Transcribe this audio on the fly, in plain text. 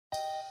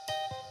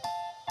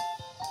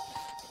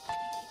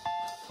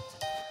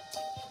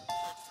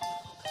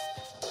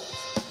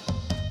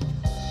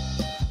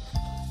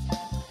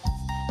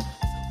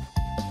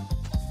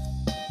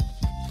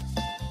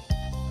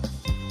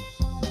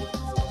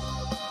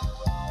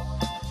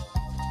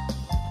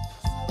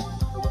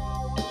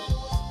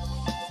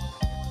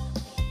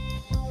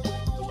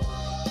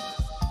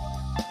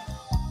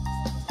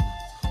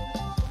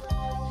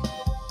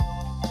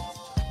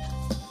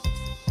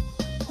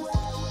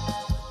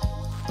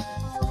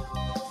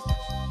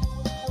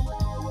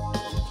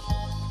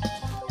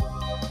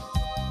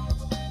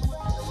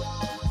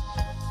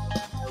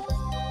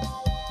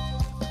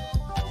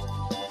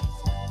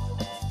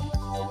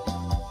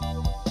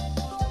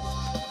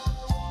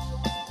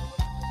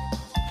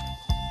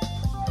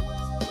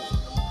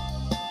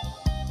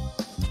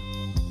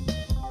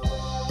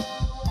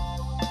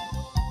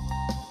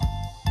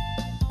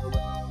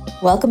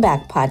Welcome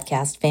back,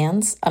 podcast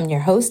fans. I'm your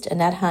host,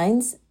 Annette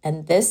Hines,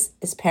 and this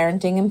is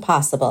Parenting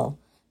Impossible,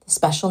 the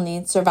Special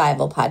Needs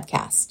Survival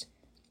Podcast.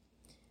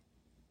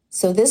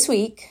 So this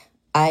week,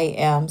 I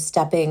am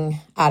stepping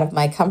out of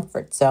my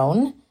comfort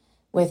zone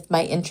with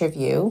my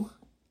interview.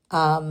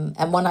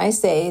 And when I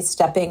say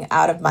stepping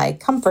out of my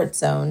comfort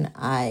zone,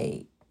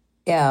 I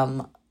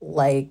am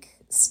like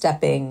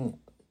stepping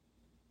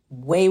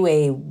way,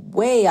 way,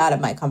 way out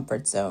of my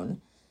comfort zone.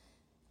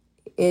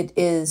 It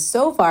is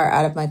so far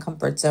out of my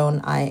comfort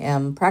zone, I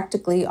am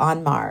practically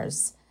on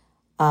Mars.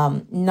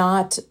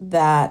 Not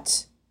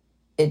that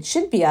it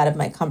should be out of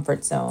my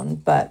comfort zone,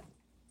 but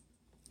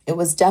it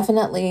was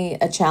definitely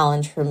a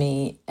challenge for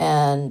me.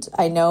 And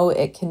I know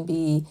it can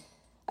be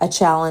a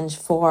challenge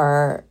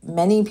for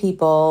many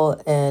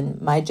people in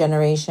my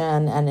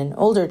generation and in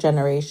older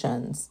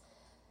generations.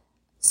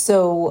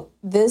 So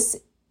this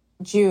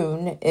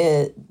June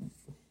is,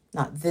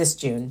 not this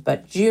June,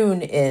 but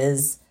June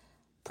is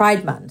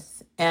Pride Month.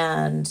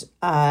 And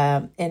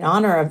in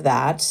honor of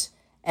that,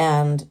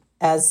 and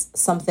as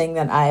something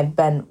that I've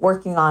been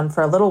working on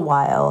for a little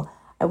while,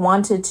 I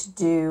wanted to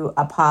do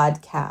a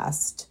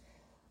podcast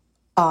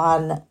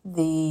on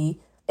the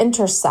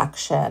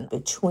intersection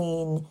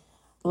between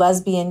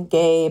lesbian,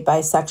 gay,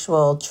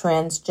 bisexual,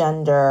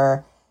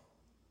 transgender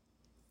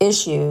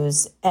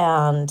issues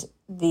and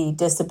the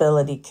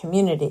disability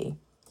community.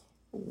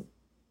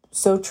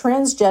 So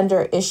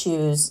transgender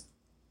issues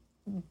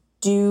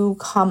do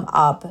come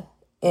up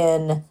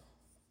in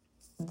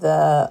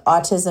the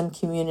autism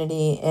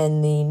community,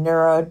 in the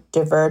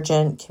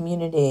neurodivergent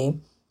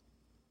community,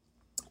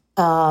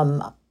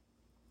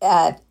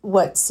 at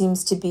what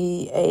seems to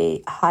be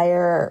a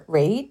higher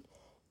rate.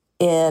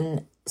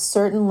 In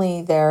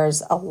certainly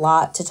there's a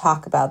lot to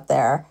talk about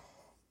there.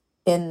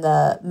 In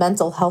the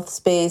mental health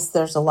space,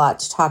 there's a lot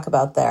to talk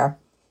about there.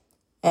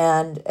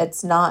 And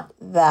it's not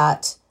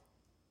that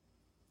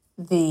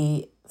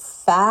the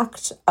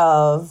fact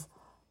of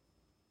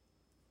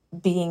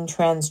being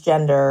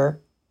transgender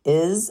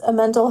is a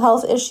mental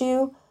health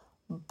issue,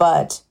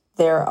 but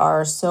there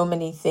are so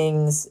many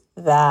things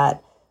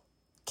that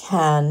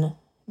can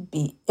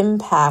be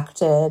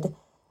impacted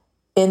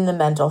in the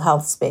mental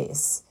health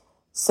space.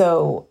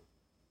 So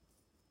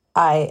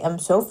I am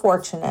so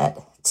fortunate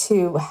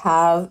to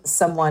have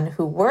someone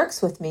who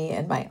works with me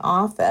in my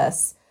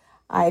office,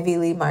 Ivy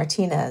Lee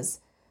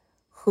Martinez,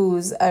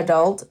 whose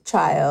adult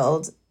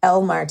child,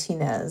 Elle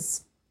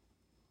Martinez,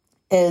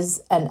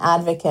 is an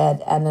advocate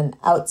and an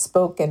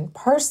outspoken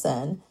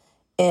person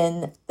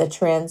in the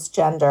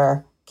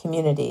transgender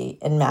community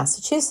in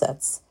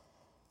Massachusetts.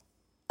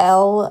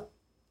 Elle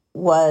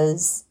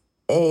was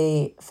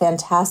a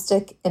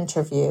fantastic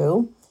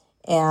interview,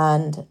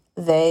 and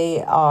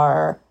they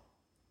are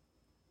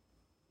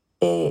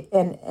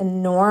an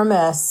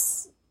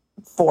enormous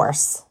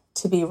force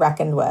to be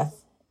reckoned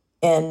with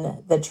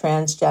in the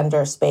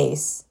transgender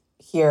space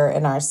here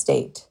in our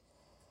state.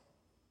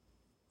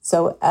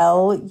 So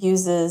Elle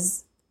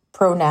uses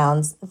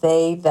pronouns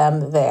they,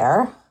 them,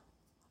 their.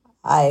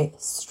 I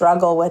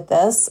struggle with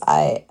this.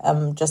 I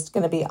am just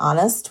going to be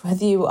honest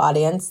with you,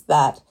 audience,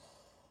 that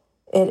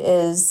it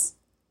is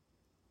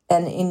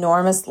an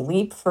enormous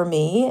leap for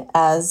me,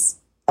 as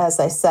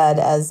I said,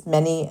 as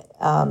many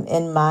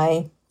in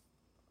my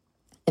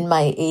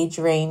age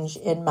range,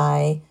 in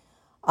my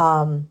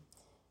and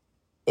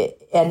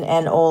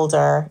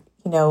older.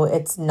 You know,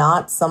 it's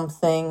not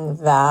something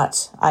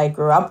that I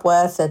grew up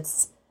with.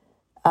 It's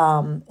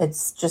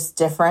just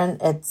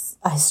different.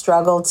 I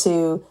struggle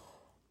to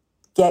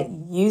get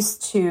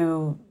used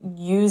to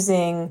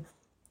using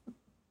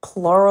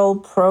plural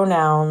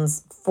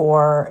pronouns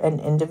for an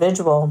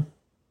individual,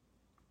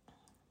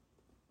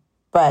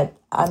 but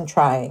I'm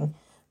trying.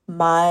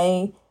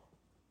 My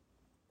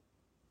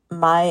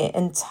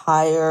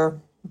entire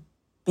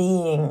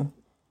being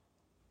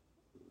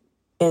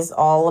is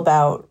all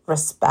about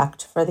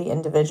respect for the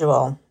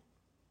individual.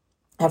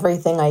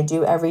 Everything I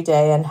do every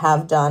day and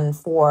have done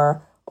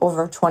for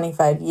over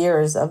 25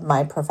 years of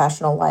my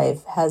professional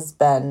life has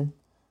been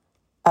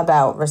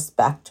about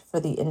respect for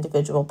the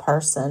individual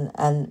person,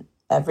 and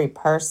every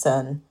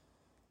person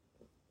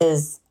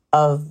is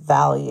of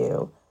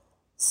value.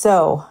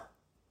 So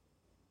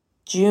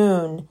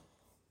June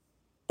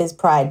is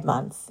Pride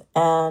Month,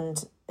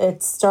 and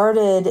it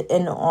started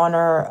in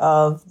honor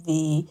of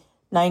the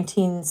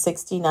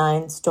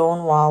 1969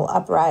 Stonewall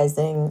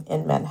Uprising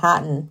in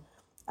Manhattan.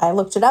 I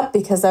looked it up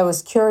because I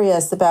was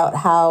curious about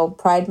how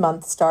Pride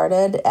Month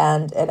started,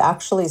 and it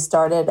actually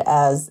started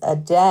as a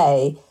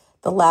day.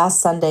 The last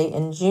Sunday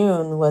in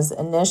June was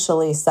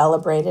initially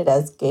celebrated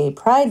as Gay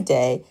Pride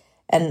Day,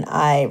 and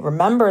I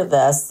remember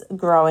this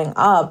growing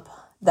up,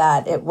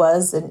 that it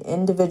was an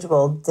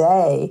individual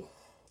day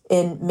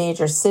in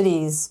major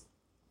cities,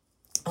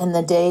 and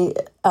the day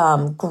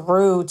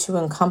grew to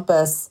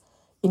encompass,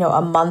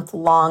 a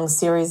month-long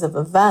series of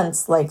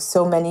events, like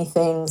so many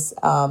things,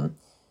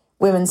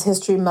 Women's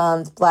History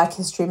Month, Black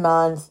History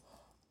Month,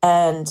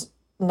 and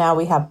now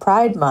we have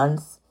Pride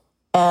Month.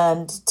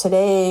 And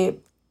today,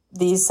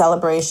 these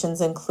celebrations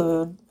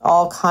include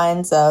all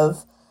kinds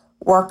of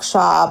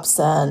workshops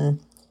and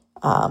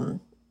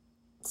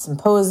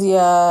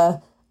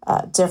symposia,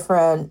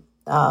 different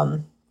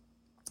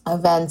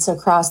events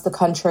across the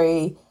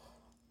country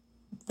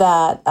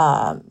that,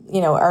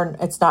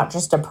 it's not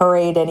just a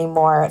parade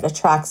anymore. It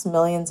attracts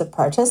millions of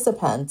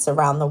participants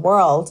around the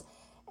world.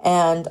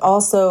 And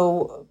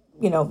also,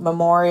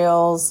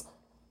 memorials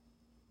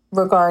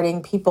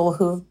regarding people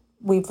who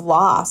we've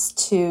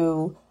lost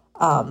to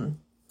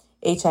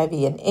HIV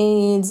and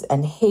AIDS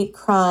and hate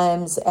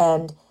crimes.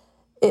 And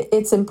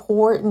it's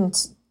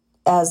important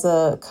as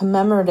a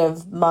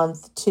commemorative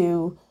month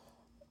to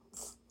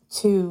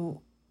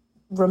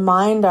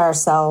remind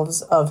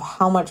ourselves of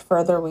how much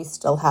further we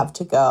still have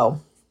to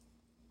go.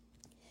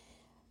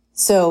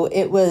 So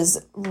it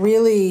was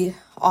really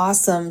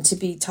awesome to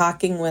be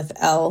talking with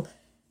Elle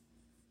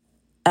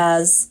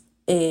as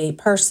a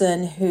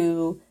person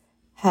who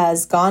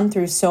has gone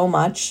through so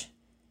much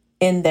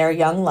in their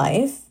young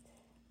life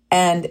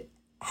and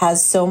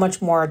has so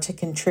much more to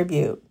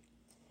contribute.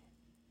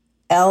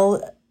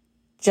 Elle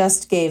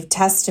just gave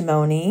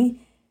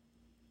testimony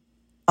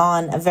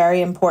on a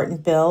very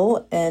important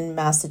bill in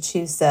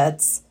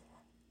Massachusetts,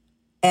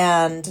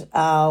 and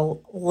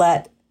I'll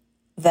let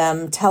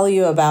them tell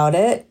you about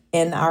it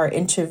in our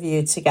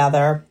interview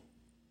together.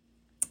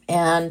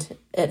 And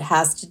it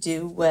has to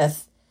do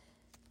with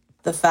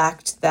the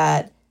fact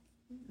that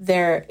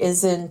there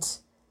isn't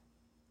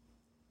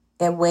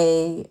a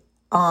way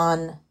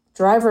on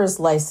driver's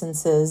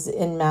licenses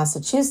in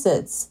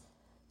Massachusetts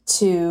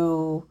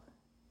to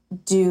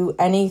do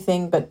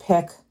anything but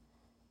pick,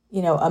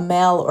 a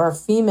male or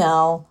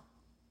female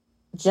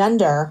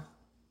gender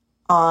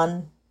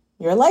on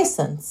your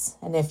license.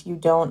 And if you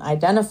don't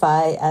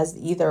identify as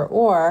either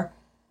or,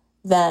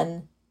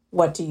 then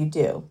what do you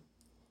do?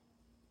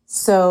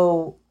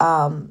 So,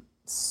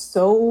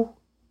 so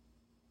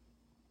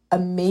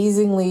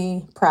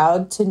amazingly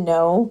proud to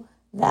know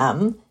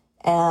them,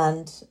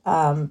 and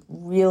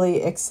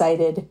really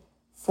excited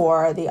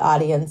for the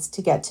audience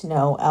to get to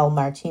know Elle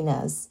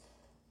Martinez.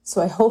 So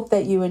I hope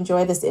that you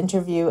enjoy this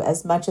interview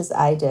as much as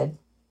I did.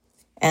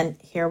 And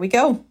here we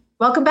go.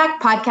 Welcome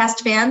back,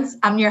 podcast fans.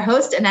 I'm your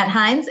host, Annette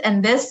Hines,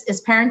 and this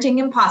is Parenting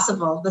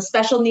Impossible, the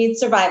Special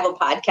Needs Survival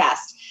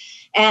Podcast.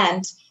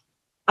 And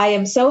I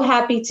am so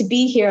happy to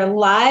be here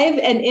live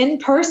and in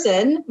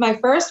person, my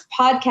first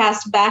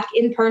podcast back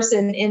in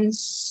person in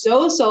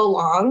so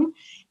long.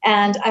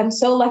 And I'm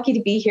so lucky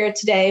to be here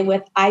today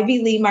with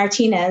Ivy Lee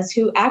Martinez,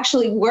 who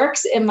actually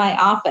works in my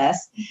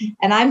office.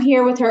 And I'm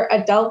here with her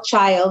adult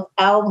child,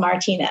 Elle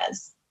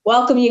Martinez.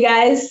 Welcome, you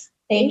guys.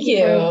 Thank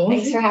you.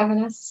 Thanks for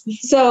having us.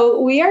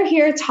 So we are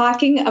here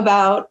talking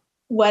about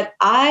what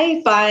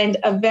I find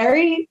a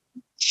very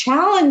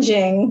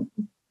challenging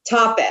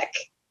topic.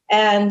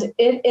 And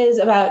it is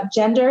about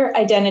gender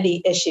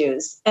identity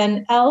issues.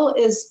 And Elle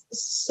is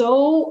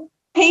so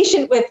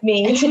patient with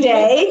me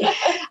today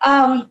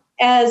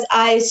as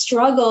I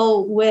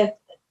struggle with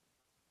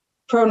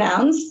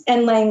pronouns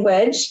and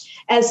language,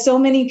 as so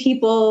many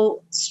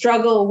people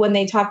struggle when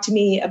they talk to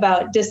me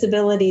about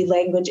disability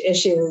language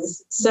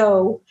issues.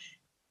 So,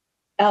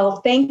 Elle,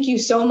 thank you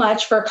so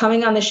much for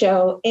coming on the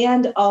show,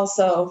 and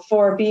also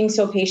for being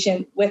so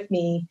patient with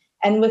me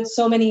and with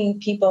so many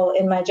people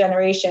in my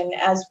generation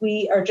as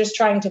we are just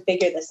trying to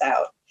figure this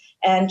out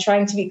and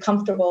trying to be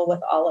comfortable with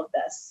all of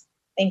this.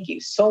 Thank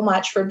you so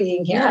much for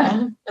being here.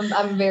 Yeah,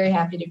 I'm very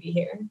happy to be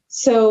here.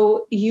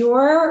 So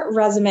your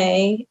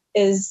resume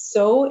is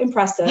so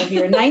impressive.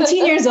 You're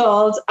 19 years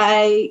old.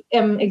 I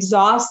am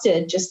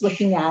exhausted just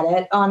looking at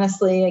it.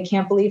 Honestly, I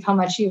can't believe how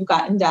much you've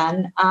gotten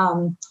done.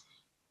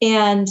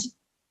 And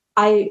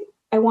I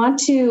want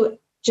to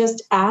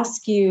just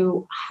ask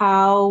you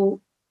how,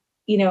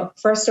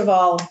 first of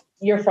all,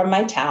 you're from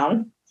my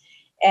town.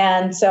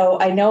 And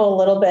so I know a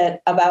little bit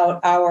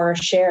about our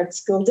shared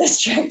school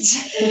district.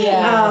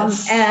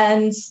 Yes.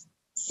 And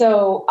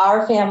so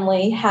our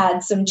family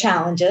had some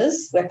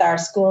challenges with our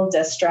school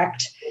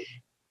district.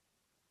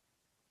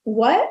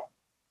 What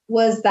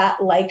was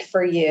that like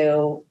for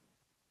you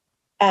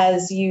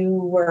as you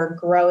were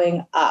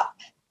growing up?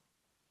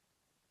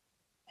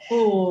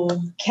 Ooh.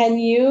 Can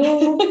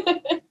you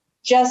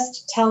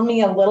just tell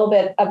me a little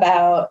bit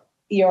about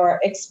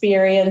your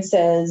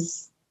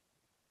experiences?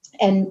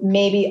 And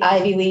maybe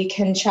Ivy Lee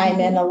can chime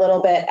in a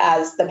little bit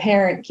as the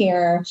parent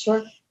here.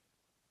 Sure.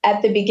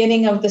 At the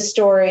beginning of the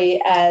story,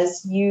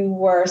 as you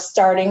were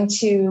starting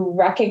to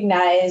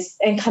recognize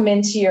and come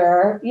into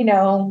your,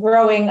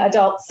 growing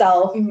adult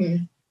self,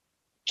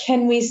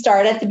 Can we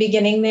start at the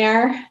beginning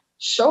there?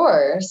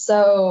 Sure.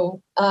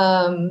 So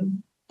the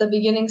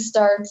beginning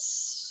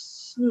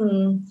starts,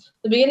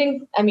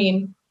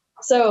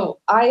 so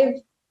I've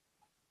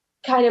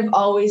kind of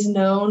always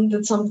known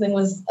that something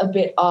was a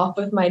bit off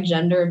with my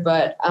gender,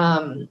 but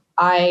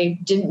I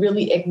didn't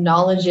really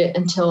acknowledge it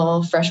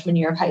until freshman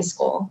year of high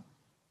school.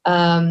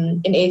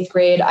 In 8th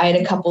grade, I had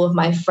a couple of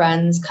my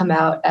friends come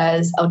out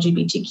as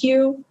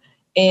LGBTQ,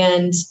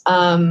 and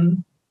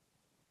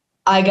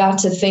I got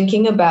to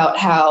thinking about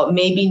how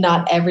maybe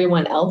not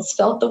everyone else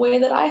felt the way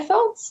that I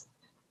felt.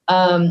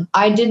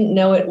 I didn't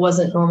know it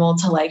wasn't normal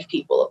to like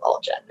people of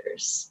all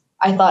genders.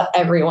 I thought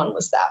everyone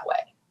was that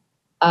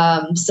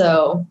way.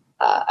 So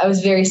I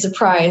was very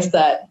surprised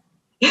that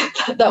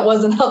that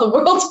wasn't how the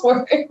world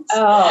works.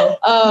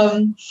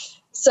 Oh.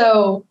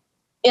 So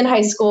in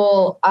high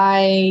school,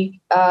 I,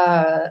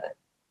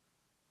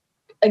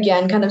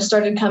 again, kind of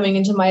started coming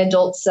into my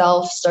adult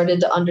self, started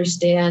to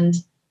understand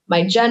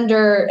my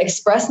gender,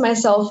 express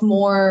myself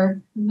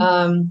more.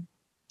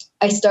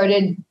 I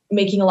started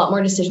making a lot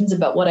more decisions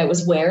about what I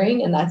was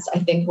wearing, and that's, I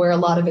think, where a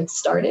lot of it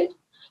started.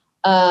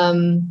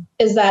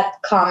 Is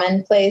that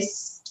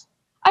commonplace?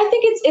 I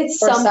think it's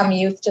for some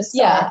youth to start?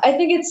 Yeah, I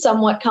think it's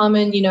somewhat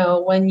common,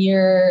 when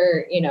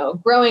you're,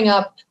 growing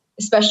up,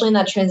 especially in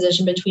that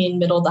transition between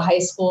middle to high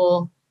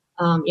school.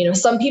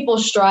 Some people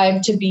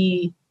strive to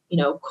be,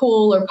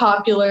 cool or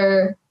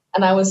popular,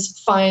 and I was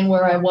fine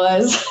where I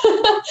was.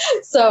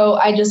 So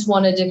I just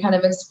wanted to kind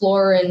of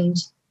explore and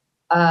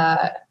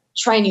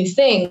try new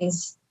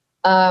things.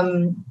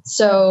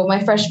 So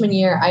my freshman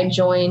year, I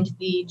joined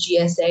the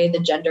GSA, the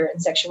Gender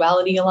and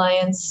Sexuality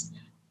Alliance.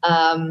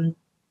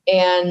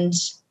 And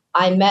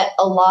I met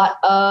a lot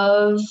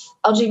of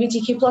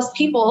LGBTQ plus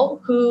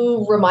people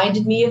who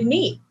reminded me of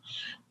me.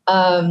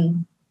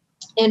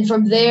 And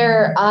from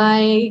there,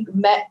 I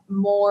met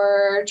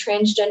more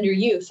transgender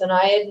youth, and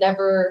I had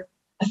never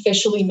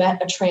officially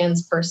met a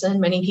trans person.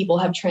 Many people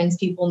have trans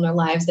people in their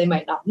lives. They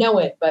might not know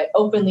it, but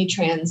openly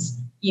trans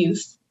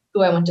youth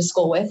who I went to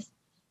school with.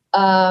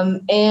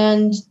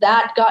 And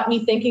that got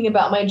me thinking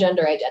about my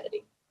gender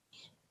identity.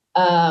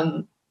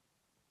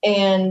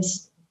 And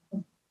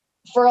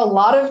for a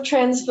lot of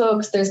trans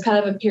folks, there's kind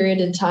of a period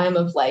in time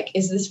of like,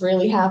 is this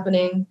really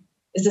happening?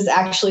 Is this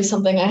actually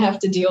something I have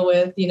to deal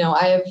with?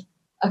 I have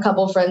a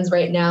couple friends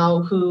right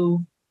now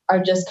who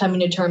are just coming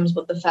to terms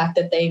with the fact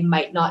that they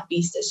might not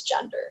be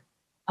cisgender.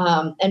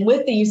 And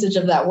with the usage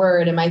of that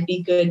word, it might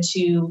be good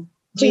to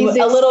do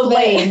a little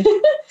bit.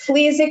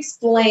 Please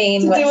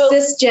explain what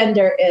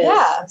cisgender is.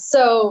 Yeah.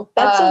 So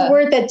that's a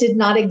word that did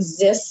not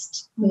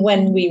exist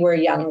when we were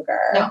younger.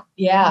 No.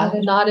 Yeah.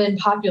 Not in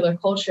popular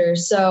culture.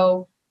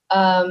 So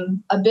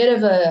a bit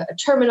of a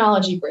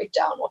terminology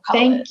breakdown, we'll call it.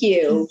 Thank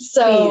you.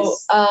 So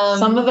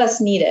some of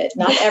us need it,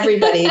 not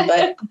everybody,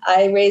 but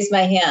I raise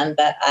my hand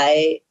that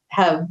I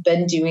have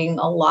been doing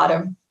a lot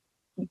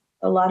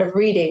of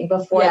reading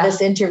before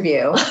this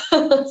interview.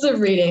 Lots of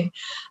reading.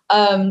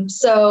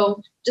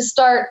 So to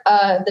start,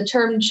 the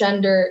term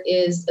gender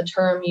is a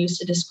term used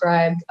to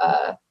describe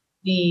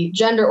the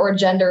gender or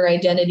gender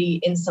identity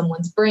in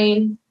someone's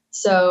brain.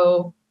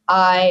 So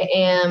I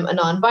am a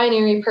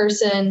non-binary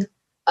person.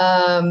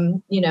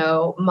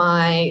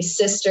 My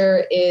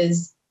sister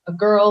is a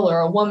girl or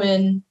a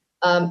woman.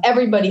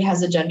 Everybody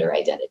has a gender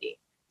identity.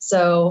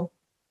 So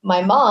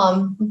my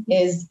mom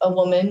is a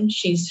woman.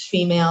 She's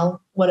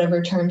female,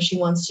 whatever term she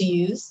wants to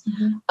use.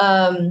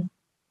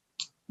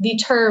 The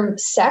term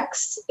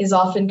sex is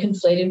often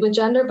conflated with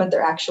gender, but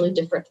they're actually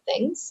different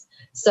things.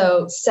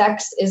 So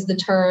sex is the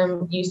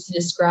term used to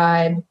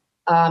describe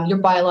your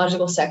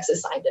biological sex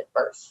assigned at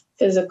birth.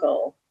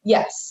 Physical.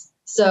 Yes.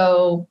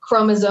 So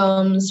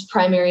chromosomes,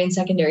 primary and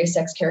secondary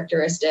sex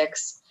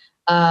characteristics.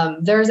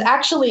 There's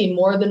actually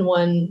more than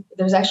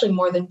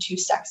two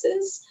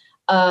sexes.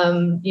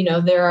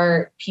 There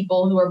are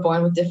people who are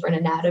born with different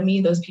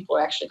anatomy. Those people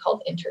are actually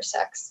called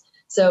intersex.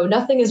 So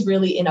nothing is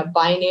really in a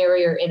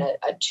binary or in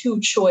a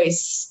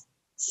two-choice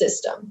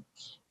system.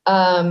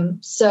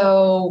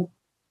 So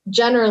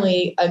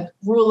generally, a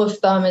rule of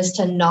thumb is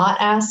to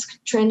not ask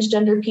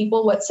transgender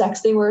people what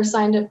sex they were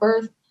assigned at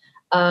birth,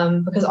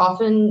 because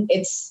often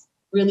it's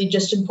really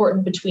just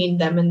important between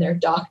them and their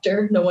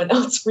doctor. No one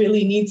else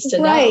really needs to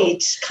know.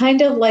 Right.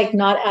 Kind of like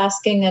not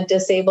asking a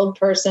disabled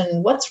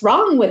person, what's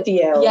wrong with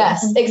you?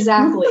 Yes,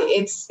 exactly.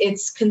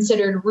 It's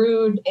considered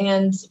rude.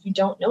 And if you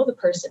don't know the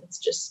person, it's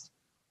just,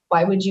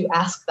 why would you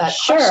ask that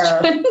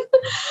question?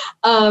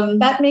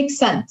 That makes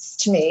sense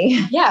to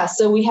me. Yeah.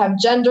 So we have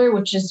gender,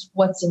 which is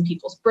what's in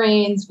people's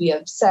brains. We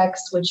have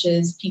sex, which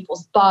is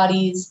people's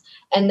bodies.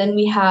 And then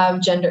we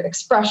have gender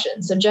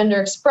expression. So gender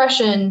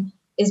expression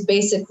is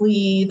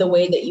basically the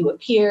way that you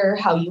appear,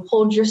 how you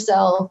hold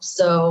yourself.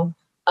 So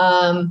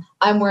I'm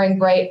wearing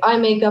bright eye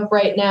makeup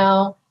right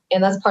now,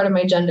 and that's part of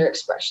my gender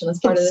expression. That's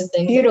part of the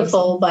thing.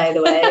 Beautiful, by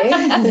the way.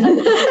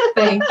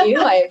 Thank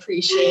you. I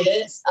appreciate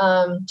it.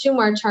 Two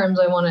more terms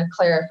I want to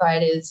clarify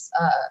is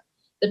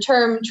the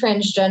term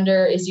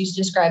transgender is used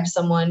to describe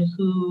someone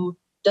who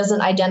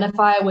doesn't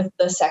identify with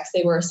the sex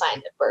they were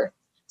assigned at birth.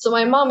 So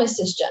my mom is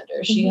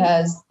cisgender. She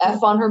has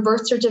F on her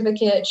birth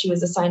certificate. She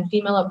was assigned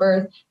female at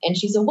birth, and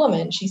she's a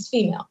woman. She's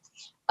female.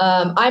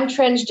 I'm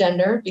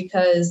transgender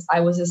because I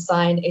was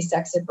assigned a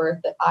sex at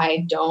birth that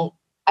I don't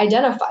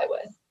identify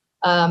with.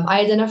 I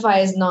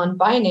identify as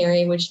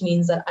non-binary, which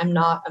means that I'm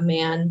not a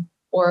man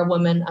or a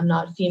woman. I'm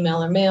not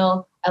female or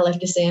male. I like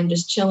to say I'm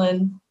just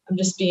chilling. I'm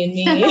just being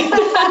me.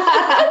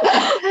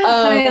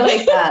 I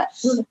like that.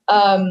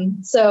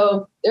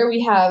 So there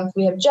we have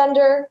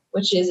gender,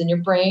 which is in your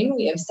brain.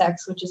 We have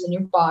sex, which is in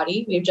your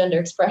body. We have gender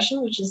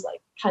expression, which is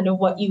like kind of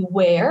what you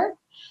wear.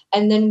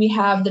 And then we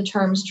have the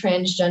terms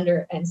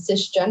transgender and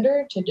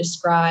cisgender to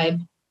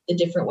describe the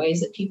different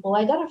ways that people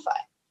identify.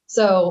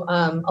 So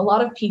a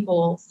lot of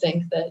people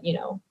think that,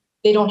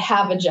 they don't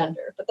have a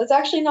gender, but that's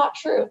actually not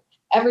true.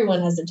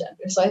 Everyone has a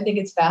gender. So I think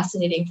it's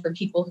fascinating for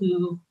people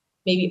who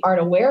maybe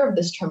aren't aware of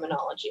this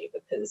terminology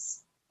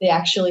because they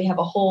actually have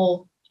a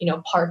whole,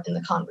 part in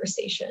the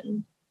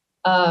conversation.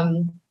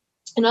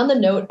 And on the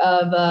note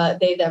of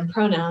they, them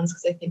pronouns,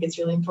 because I think it's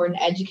really important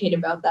to educate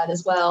about that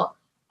as well.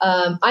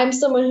 I'm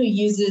someone who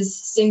uses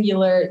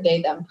singular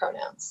they, them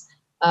pronouns.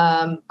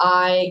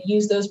 I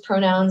use those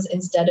pronouns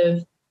instead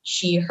of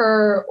she,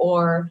 her,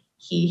 or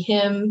he,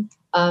 him,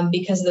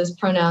 because those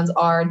pronouns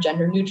are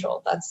gender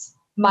neutral. That's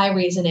my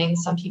reasoning.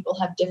 Some people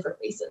have different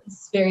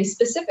reasons. Very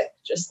specific,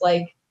 just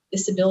like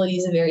disability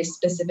is a very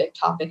specific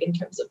topic in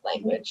terms of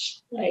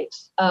language. Right.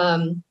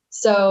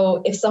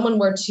 So if someone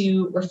were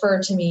to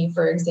refer to me,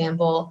 for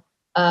example,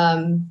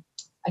 I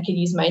could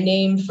use my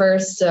name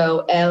first.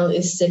 So Elle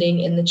is sitting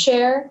in the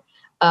chair.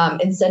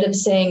 Instead of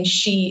saying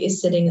she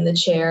is sitting in the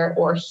chair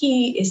or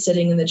he is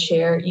sitting in the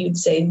chair, you'd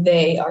say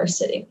they are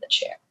sitting in the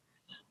chair.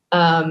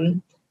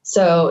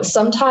 So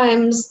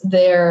sometimes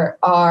there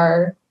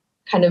are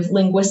kind of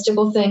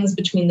linguistical things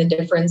between the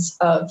difference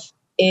of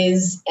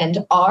is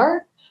and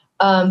are.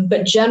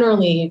 But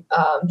generally,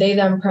 they,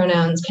 them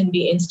pronouns can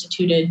be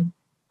instituted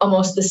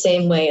almost the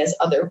same way as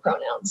other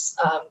pronouns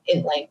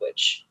in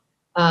language.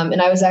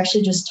 And I was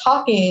actually just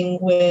talking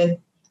with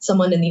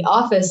someone in the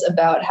office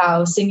about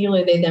how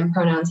singular they, them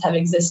pronouns have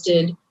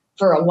existed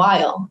for a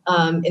while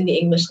in the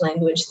English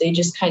language. They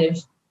just kind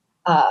of,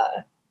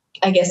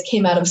 I guess,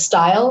 came out of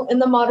style in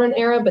the modern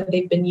era, but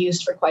they've been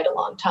used for quite a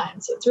long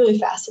time. So it's really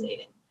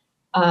fascinating.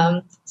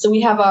 So we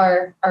have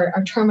our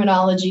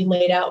terminology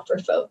laid out for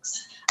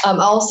folks.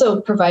 I'll also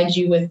provide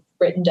you with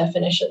written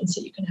definitions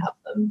so you can have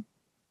them.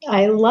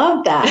 I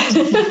love that.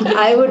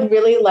 I would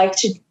really like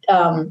to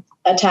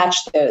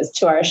attach those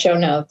to our show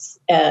notes,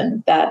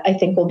 and that I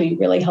think will be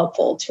really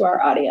helpful to our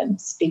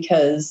audience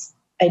because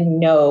I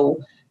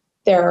know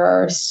there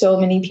are so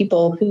many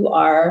people who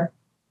are,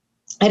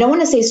 I don't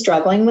want to say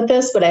struggling with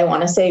this, but I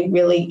want to say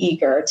really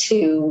eager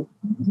to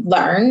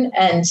learn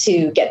and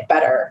to get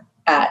better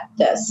at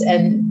this,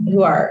 and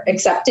who are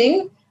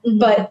accepting,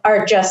 but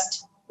are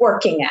just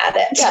working at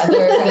it. Yeah,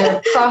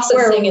 they're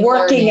processing and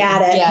working learning.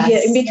 at it.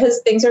 Yes. Yeah,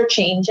 because things are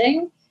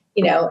changing,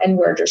 and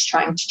we're just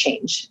trying to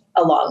change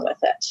along with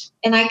it.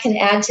 And I can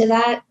add to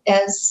that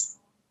as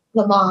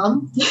the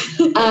mom,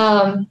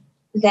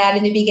 that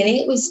in the beginning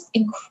it was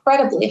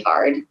incredibly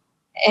hard.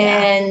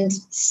 And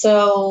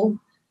so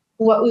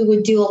what we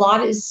would do a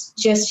lot is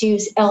just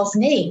use Elle's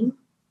name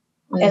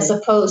as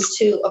opposed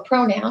to a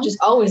pronoun. Which is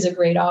always a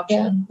great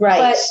option. Right.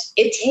 But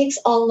it takes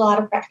a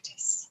lot of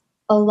practice.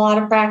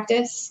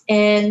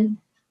 And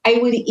I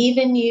would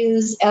even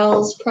use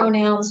Elle's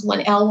pronouns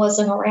when Elle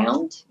wasn't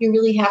around. You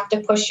really have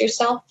to push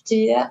yourself to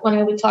do that. When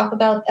I would talk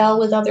about Elle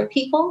with other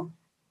people,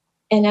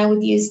 and I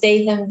would use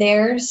they, them,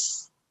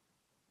 theirs,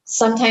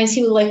 sometimes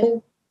he would like,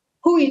 well,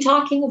 who are you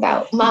talking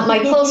about? My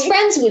close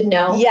friends would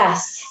know.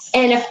 Yes.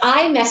 And if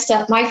I messed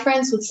up, my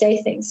friends would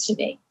say things to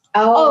me.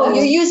 Oh,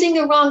 You're using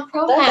the wrong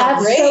pronoun.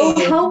 that's great. so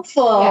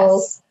helpful.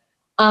 Yes.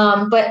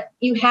 But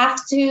you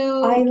have to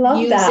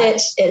use that.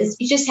 it as,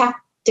 you just have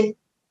to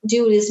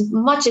do it as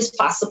much as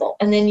possible.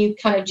 And then you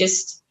kind of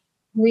just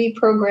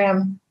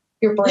reprogram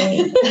your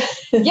brain.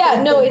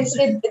 Yeah, no,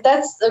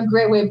 that's a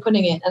great way of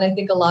putting it. And I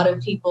think a lot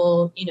of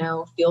people,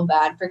 feel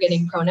bad for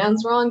getting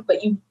pronouns wrong,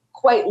 but you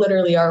quite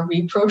literally are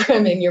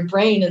reprogramming your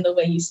brain in the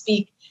way you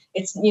speak.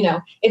 It's,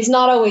 it's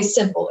not always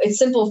simple. It's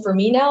simple for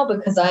me now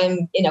because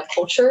I'm in a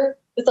culture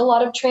with a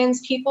lot of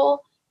trans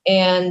people.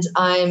 And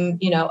I'm,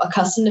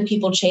 accustomed to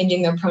people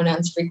changing their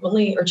pronouns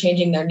frequently or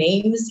changing their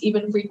names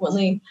even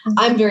frequently.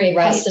 I'm very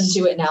accustomed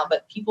to it now,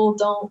 but people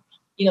don't,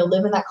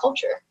 live in that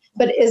culture.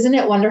 But isn't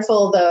it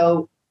wonderful,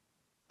 though?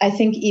 I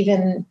think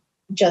even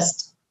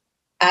just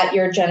at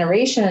your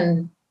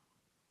generation,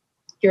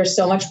 you're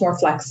so much more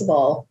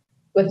flexible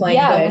with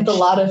language. Yeah, with a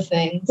lot of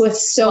things. With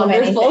so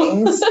many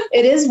things.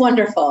 It is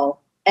wonderful.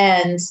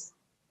 And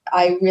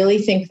I really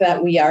think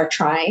that we are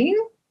trying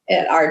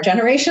at our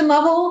generation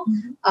level.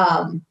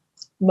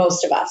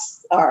 Most of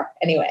us are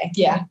anyway.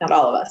 Yeah. Not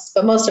all of us,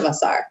 but most of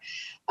us are.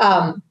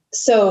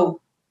 So,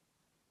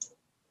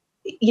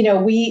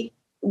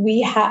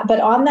 we have, but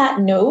on that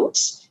note,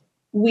 so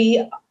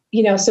we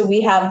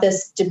have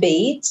this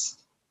debate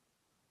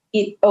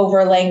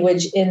over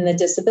language in the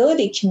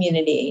disability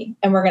community,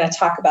 and we're going to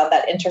talk about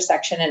that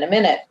intersection in a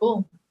minute.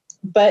 Cool.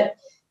 But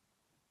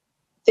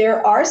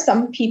there are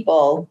some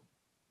people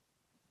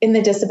in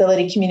the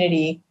disability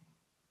community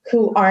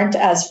who aren't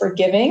as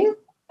forgiving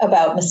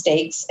about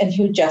mistakes and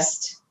who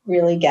just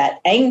really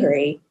get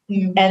angry.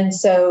 Mm-hmm. And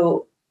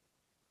so,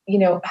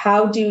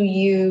 how do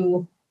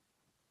you,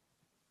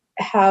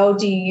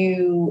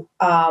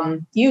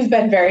 you've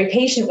been very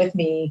patient with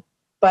me,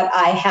 but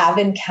I have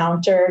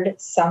encountered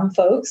some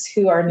folks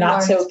who are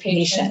not so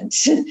patient.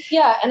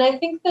 Yeah. And I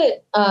think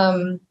that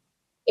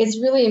it's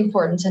really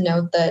important to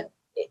note that,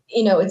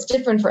 it's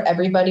different for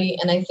everybody.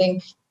 And I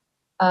think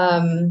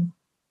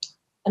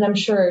and I'm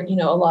sure, a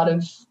lot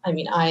of,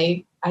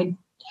 I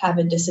have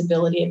a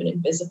disability, an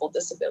invisible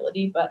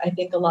disability, but I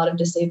think a lot of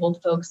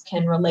disabled folks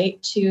can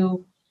relate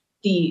to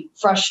the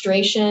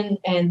frustration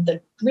and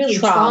the really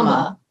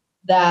trauma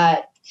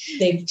that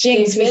they've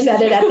Jinx, we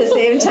said it at the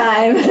same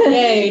time.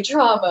 Yay,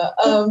 trauma.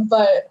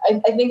 But I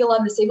think a lot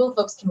of disabled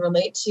folks can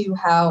relate to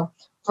how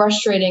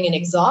frustrating and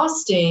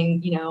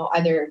exhausting,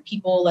 either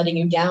people letting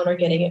you down or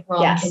getting it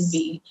wrong can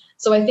be.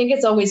 So I think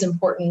it's always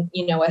important,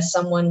 as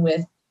someone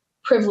with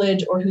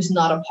privilege or who's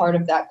not a part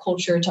of that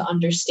culture, to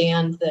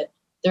understand that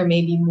there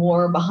may be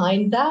more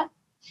behind that.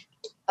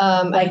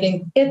 I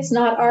think it's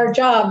not our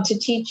job to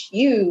teach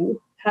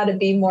you how to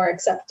be more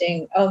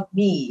accepting of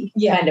me,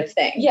 kind of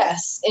thing.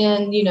 Yes.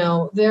 And,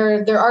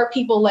 there are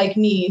people like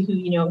me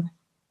who,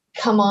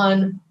 come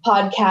on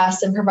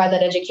podcasts and provide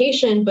that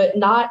education, but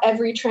not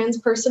every trans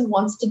person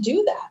wants to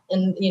do that.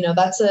 And,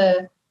 that's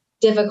a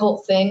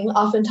difficult thing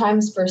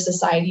oftentimes for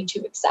society to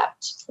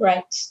accept.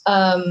 Right.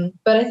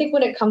 But I think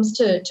when it comes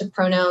to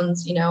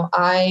pronouns,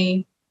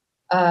 I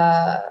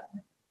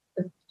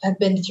have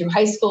been through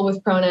high school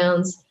with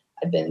pronouns.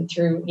 I've been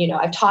through,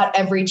 I've taught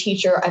every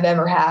teacher I've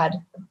ever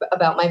had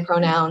about my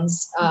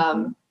pronouns.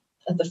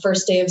 The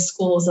first day of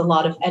school is a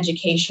lot of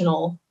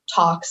educational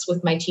talks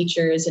with my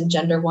teachers and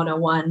Gender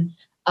 101.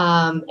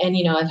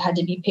 And, I've had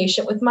to be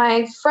patient with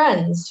my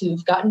friends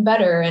who've gotten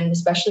better, and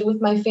especially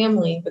with my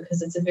family,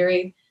 because it's a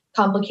very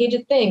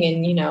complicated thing.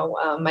 And,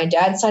 my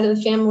dad's side of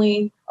the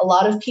family, a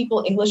lot of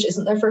people, English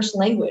isn't their first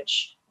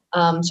language.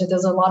 So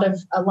there's a lot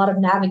of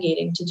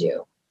navigating to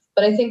do.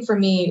 But I think for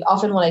me,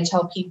 often what I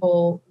tell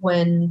people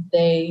what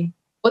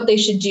they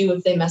should do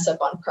if they mess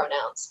up on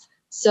pronouns.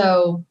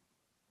 So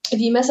if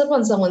you mess up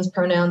on someone's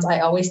pronouns, I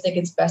always think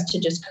it's best to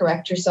just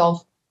correct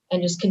yourself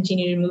and just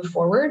continue to move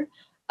forward.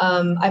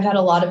 I've had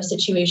a lot of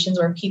situations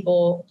where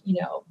people,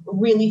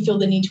 really feel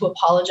the need to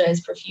apologize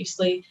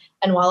profusely.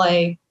 And while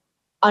I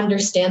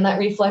understand that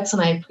reflex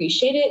and I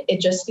appreciate it, it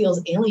just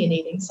feels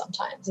alienating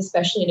sometimes,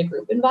 especially in a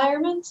group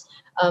environment,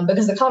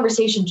 because the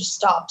conversation just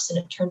stops and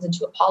it turns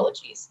into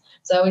apologies.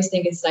 So I always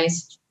think it's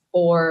nice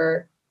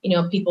for,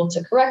 people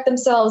to correct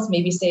themselves,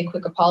 maybe say a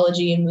quick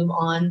apology and move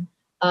on,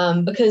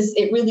 because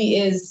it really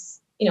is,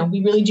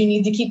 we really do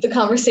need to keep the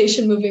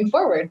conversation moving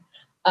forward.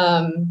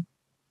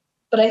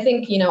 But I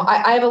think,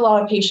 I have a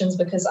lot of patience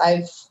because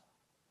I've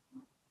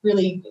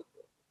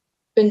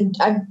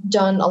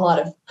done a lot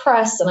of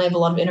press and I have a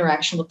lot of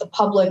interaction with the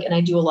public and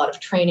I do a lot of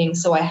training.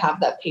 So I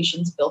have that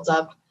patience built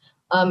up.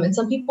 And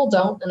some people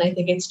don't. And I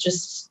think it's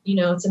just,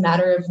 it's a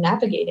matter of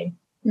navigating.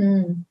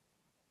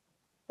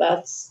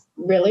 That's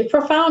really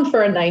profound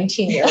for a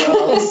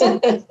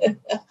 19-year-old.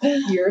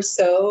 You're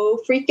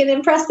so freaking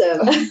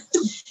impressive.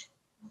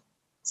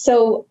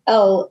 So,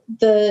 Elle,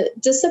 the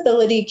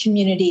disability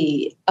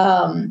community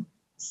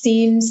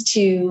seems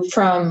to,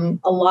 from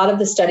a lot of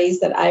the studies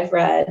that I've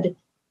read,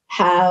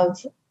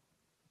 have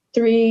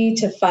 3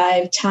 to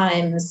 5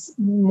 times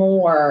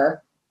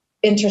more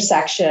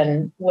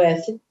intersection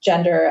with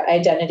gender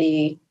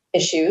identity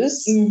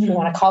issues. If you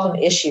want to call them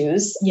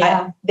issues.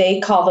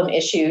 They call them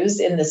issues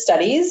in the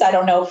studies. I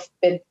don't know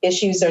if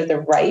issues are the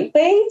right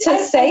way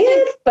to say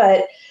it,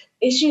 but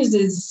issues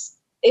is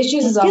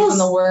often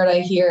the word I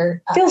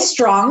hear. Feels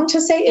strong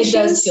to say issues. It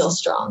does feel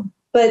strong.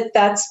 But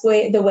that's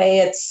the way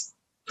it's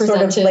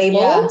presented, sort of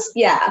labeled.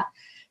 Yeah.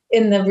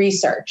 In the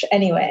research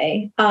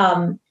anyway,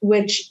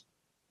 which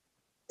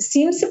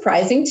seems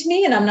surprising to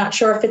me. And I'm not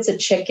sure if it's a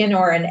chicken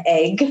or an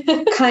egg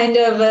kind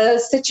of a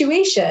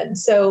situation.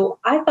 So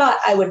I thought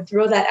I would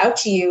throw that out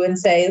to you and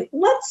say,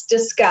 let's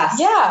discuss.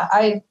 Yeah,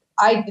 I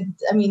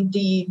mean,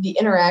 the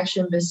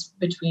interaction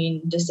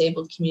between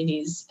disabled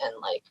communities and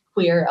like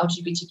queer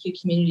LGBTQ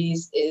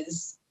communities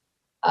is,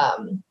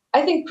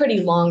 I think, pretty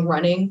long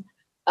running.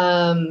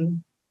 I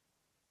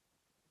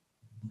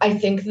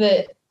think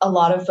that a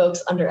lot of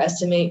folks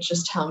underestimate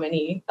just how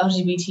many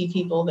LGBT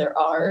people there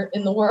are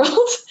in the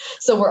world.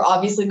 So we're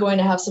obviously going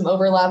to have some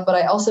overlap, but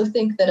I also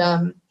think that,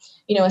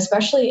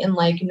 especially in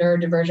like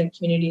neurodivergent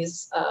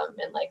communities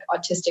and like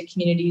autistic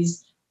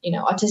communities,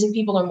 autistic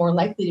people are more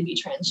likely to be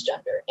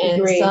transgender.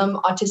 And Agreed.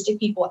 Some autistic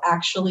people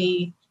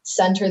actually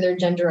center their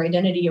gender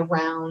identity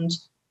around,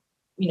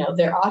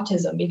 their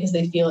autism because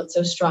they feel it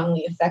so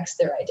strongly affects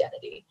their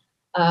identity.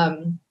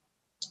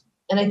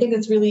 And I think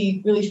it's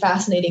really, really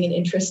fascinating and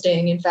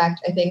interesting. In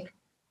fact, I think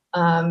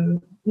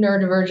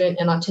neurodivergent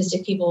and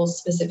autistic people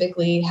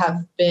specifically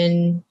have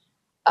been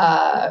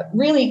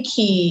really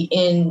key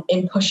in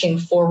pushing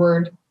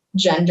forward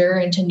gender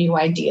into new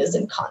ideas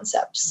and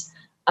concepts,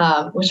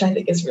 which I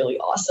think is really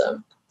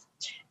awesome.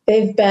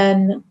 They've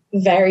been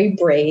very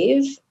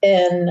brave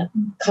in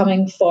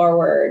coming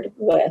forward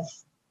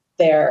with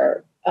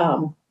their,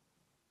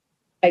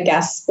 I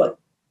guess, what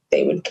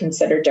they would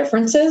consider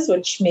differences,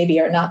 which maybe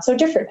are not so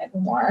different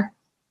anymore,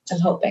 I'm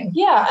hoping.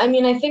 Yeah, I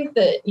mean, I think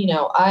that,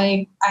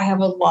 I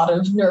have a lot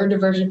of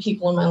neurodivergent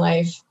people in my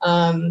life.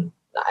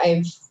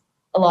 I've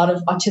a lot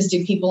of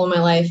autistic people in my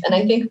life. And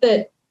I think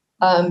that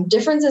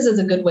differences is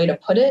a good way to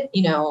put it.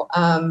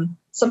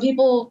 Some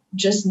people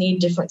just need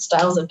different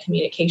styles of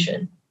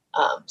communication.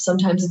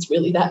 Sometimes it's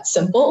really that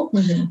simple.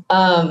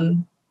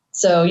 Mm-hmm.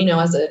 So,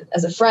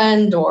 as a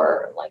friend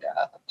or like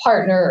a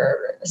partner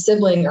or a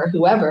sibling or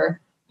whoever,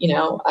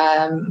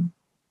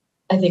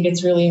 I think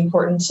it's really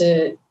important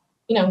to,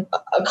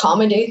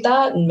 accommodate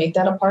that and make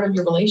that a part of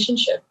your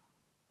relationship.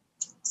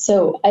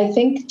 So I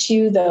think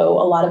too,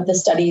 though, a lot of the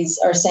studies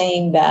are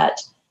saying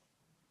that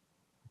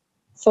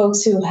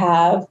folks who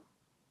have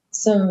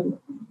some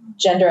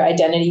gender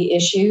identity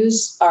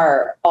issues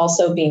are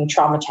also being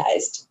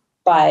traumatized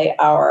by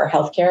our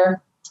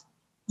healthcare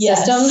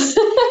system.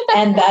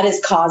 And that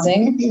is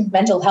causing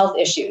mental health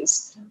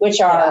issues, which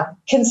are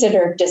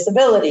considered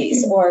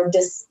disabilities or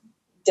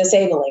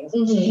disabling.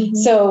 Mm-hmm.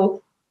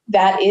 So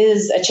that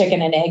is a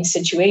chicken and egg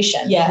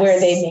situation where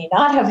they may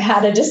not have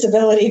had a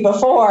disability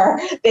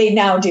before, they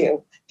now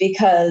do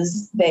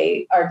because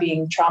they are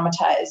being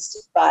traumatized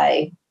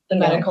by the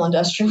medical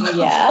industrial.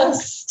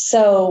 Yes.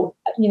 So,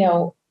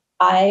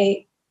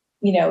 I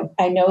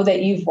know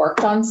that you've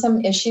worked on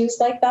some issues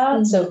like that.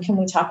 Mm-hmm. So can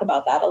we talk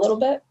about that a little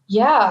bit?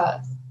 Yeah,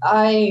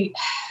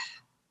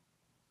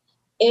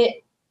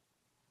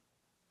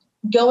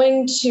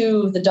 going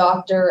to the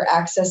doctor,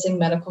 accessing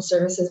medical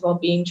services while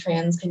being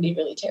trans can be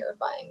really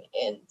terrifying.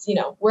 And,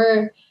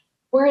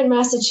 we're in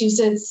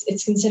Massachusetts.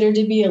 It's considered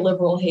to be a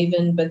liberal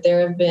haven, but there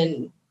have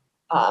been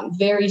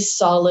very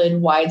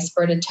solid,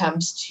 widespread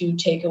attempts to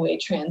take away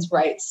trans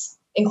rights,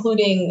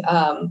 including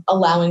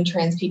allowing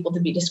trans people to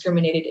be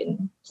discriminated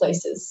in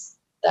places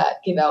that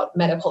give out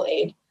medical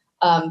aid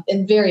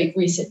in very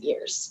recent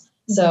years.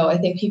 So I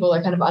think people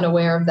are kind of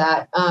unaware of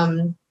that.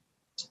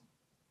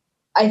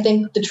 I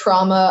think the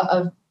trauma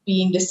of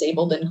being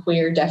disabled and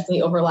queer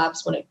definitely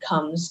overlaps when it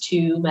comes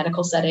to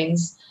medical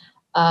settings.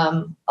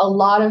 A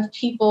lot of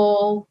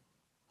people,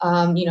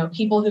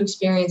 people who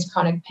experience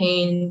chronic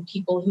pain,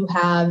 people who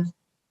have,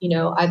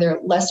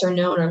 either lesser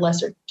known or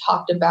lesser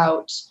talked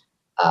about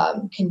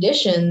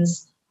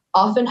conditions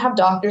often have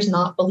doctors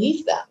not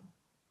believe them.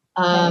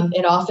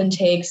 It often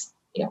takes,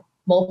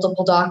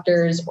 multiple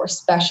doctors or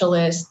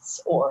specialists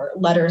or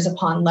letters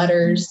upon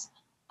letters.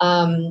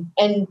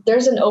 And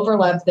there's an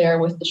overlap there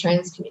with the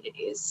trans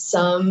communities.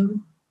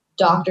 Some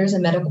doctors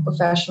and medical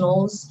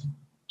professionals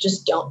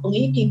just don't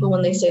believe people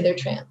when they say they're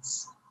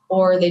trans,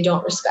 or they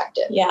don't respect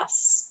it.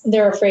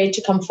 They're afraid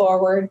to come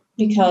forward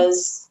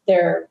because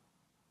they're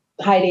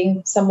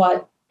hiding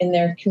somewhat in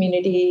their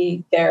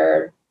community.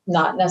 They're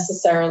not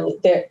necessarily,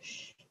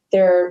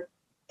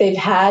 they've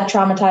had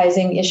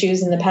traumatizing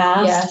issues in the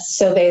past.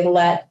 So they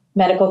let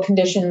medical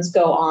conditions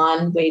go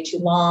on way too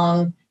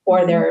long,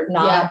 or they're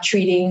not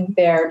treating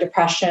their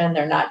depression.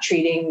 They're not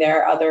treating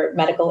their other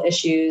medical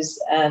issues,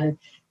 and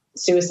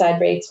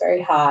suicide rates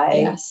very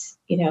high.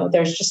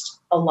 There's just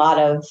a lot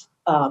of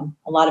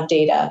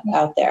data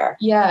out there.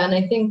 And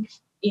I think,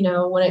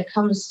 when it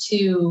comes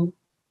to,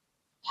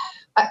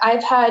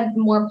 I've had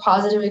more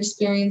positive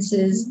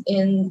experiences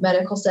in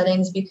medical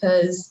settings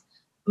because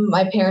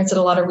my parents did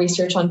a lot of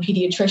research on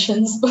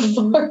pediatricians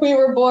before we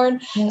were born.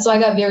 So I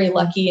got very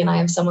lucky, and I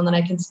have someone that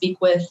I can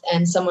speak with,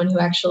 and someone who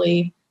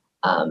actually,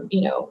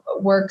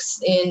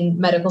 works in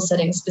medical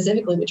settings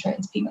specifically with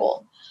trans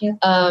people.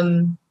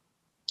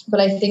 But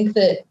I think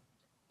that,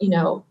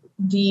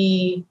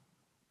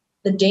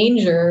 the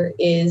danger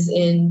is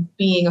in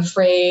being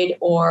afraid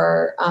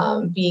or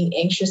being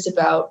anxious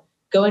about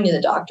going to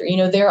the doctor.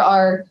 There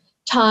are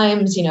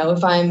times,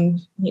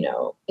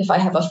 if I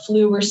have a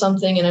flu or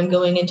something and I'm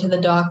going into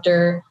the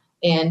doctor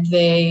and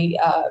they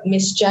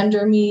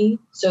misgender me,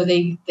 so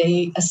they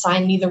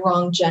assign me the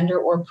wrong gender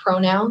or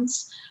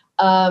pronouns,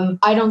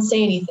 I don't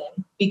say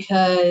anything,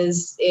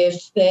 because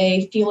if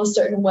they feel a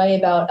certain way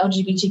about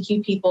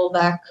LGBTQ people,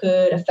 that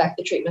could affect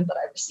the treatment that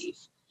I receive.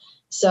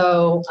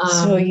 So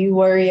you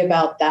worry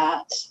about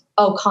that?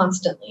 Oh,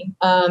 constantly.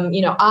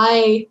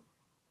 I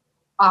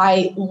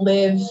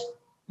live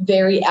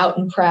very out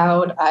and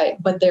proud,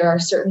 but there are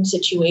certain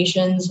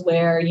situations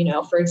where,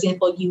 for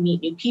example, you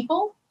meet new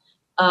people.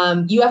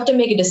 You have to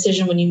make a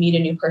decision when you meet a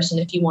new person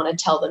if you want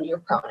to tell them your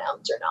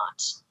pronouns or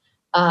not.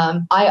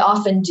 I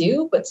often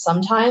do, but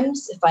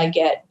sometimes if I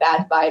get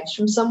bad vibes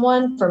from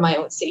someone, for my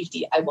own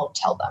safety, I won't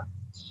tell them.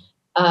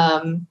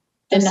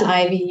 And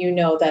Ivy,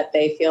 that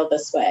they feel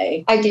this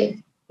way. I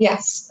did,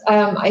 yes.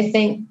 I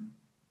think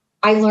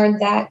I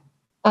learned that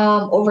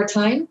over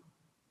time.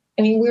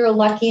 I mean, we were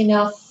lucky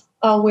enough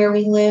where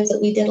we live that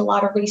we did a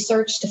lot of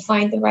research to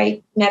find the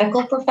right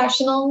medical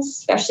professionals,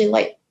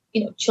 especially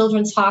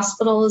Children's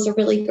Hospital is a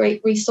really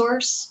great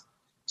resource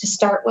to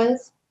start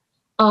with.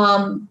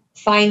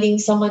 Finding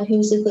someone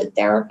who's a good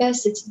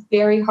therapist. It's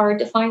very hard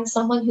to find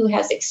someone who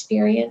has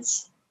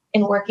experience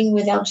in working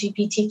with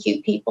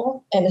LGBTQ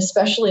people. And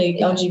especially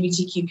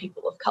LGBTQ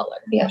people of color,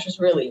 which is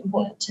really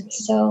important to me.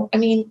 So,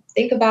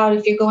 think about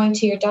if you're going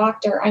to your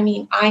doctor. I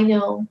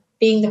know,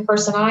 being the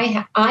person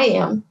I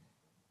am,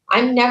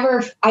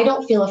 I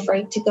don't feel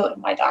afraid to go to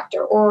my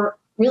doctor, or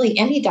really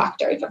any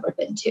doctor I've ever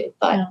been to.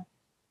 But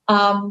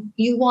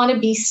you want to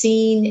be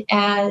seen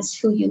as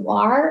who you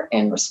are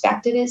and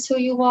respected as who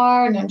you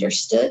are and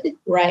understood.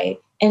 Right.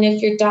 And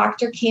if your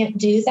doctor can't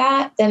do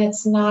that, then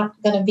it's not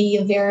going to be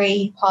a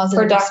very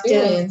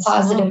productive,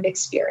 positive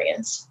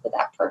experience for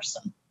that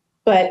person.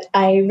 But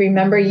I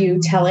remember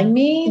you telling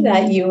me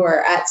that you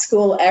were at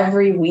school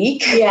every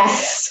week.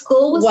 Yes,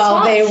 school was while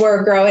tough. they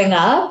were growing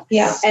up.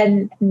 Yeah.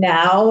 And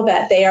now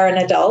that they are an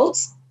adult,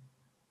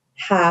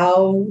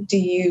 how do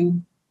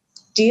you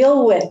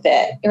deal with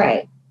it?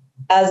 Right.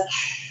 As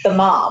the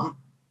mom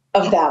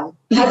of them.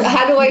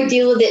 How do I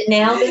deal with it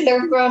now that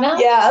they're grown up?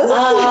 Yes.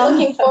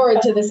 Looking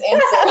forward to this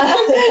answer.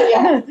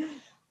 Yeah.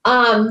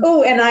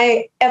 Oh, and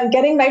I am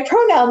getting my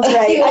pronouns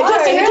right. I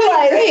just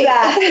realized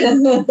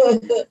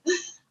that.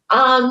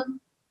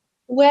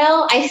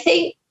 Well, I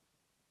think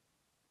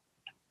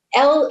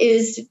Elle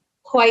is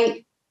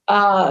quite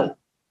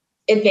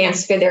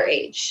advanced for their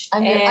age.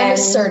 I'm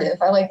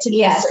assertive. I like to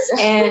be assertive.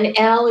 And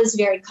Elle is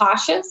very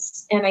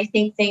cautious, and I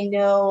think they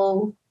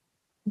do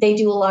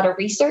a lot of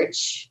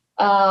research.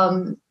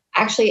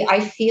 Actually,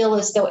 I feel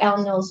as though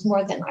Elle knows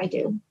more than I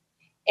do,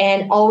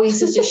 and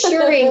always is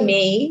assuring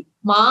me,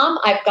 Mom,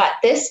 I've got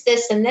this,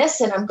 this, and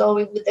this, and I'm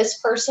going with this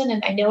person,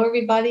 and I know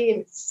everybody, and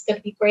it's going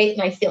to be great,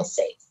 and I feel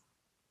safe.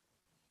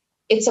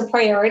 It's a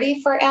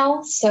priority for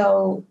Elle,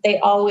 so they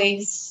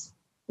always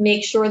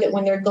make sure that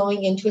when they're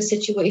going into a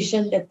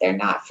situation that they're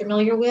not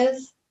familiar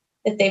with,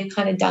 that they've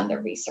kind of done their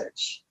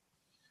research.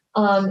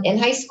 In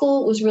high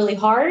school, it was really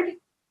hard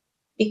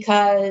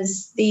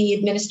because the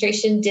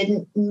administration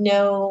didn't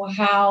know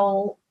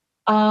how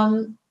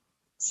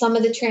some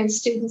of the trans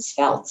students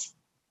felt.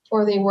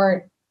 Or they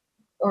weren't,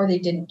 or they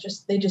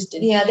just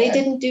didn't. Yeah, they care.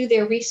 didn't do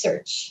their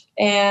research.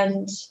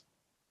 And,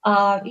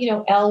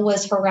 Elle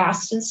was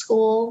harassed in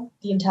school.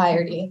 The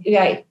entirety.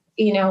 Right,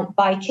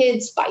 by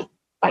kids, by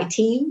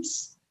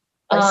teams.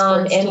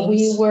 And teams.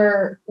 we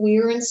were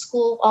in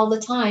school all the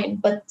time,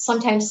 but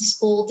sometimes the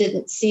school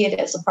didn't see it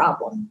as a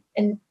problem.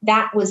 And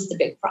that was the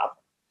big problem,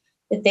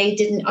 that they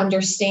didn't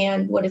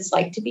understand what it's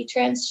like to be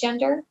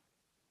transgender.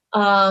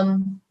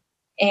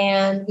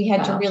 And we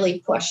had to really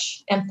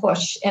push. And,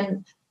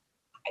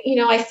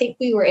 I think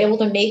we were able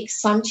to make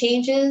some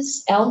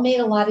changes. Elle made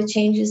a lot of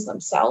changes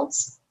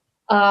themselves.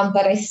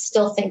 But I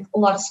still think a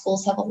lot of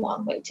schools have a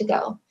long way to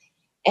go.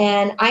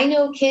 And I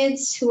know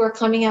kids who are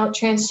coming out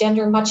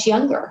transgender much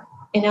younger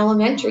in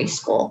elementary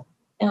school.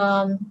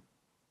 And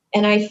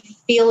I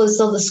feel as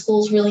though the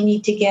schools really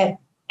need to get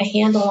a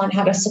handle on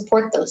how to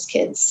support those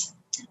kids.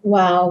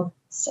 Wow.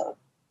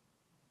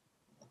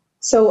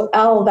 So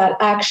Elle, that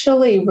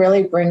actually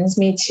really brings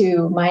me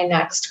to my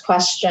next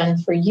question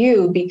for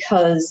you,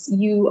 because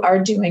you are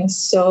doing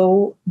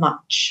so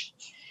much.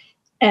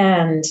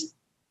 And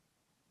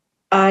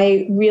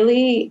I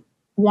really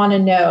want to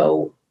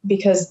know,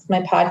 because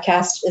my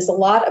podcast is a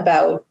lot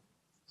about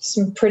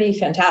some pretty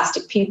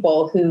fantastic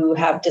people who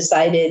have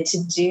decided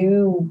to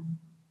do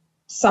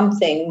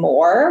something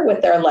more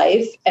with their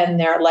life and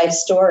their life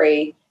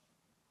story,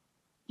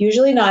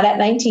 usually not at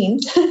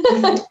 19.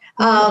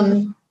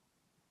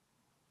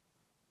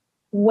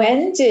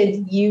 When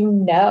did you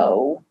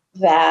know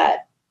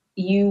that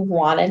you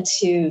wanted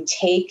to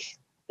take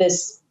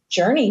this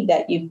journey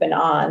that you've been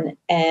on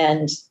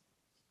and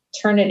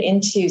turn it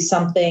into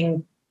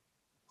something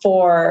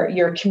for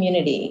your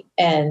community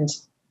and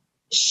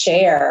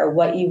share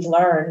what you've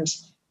learned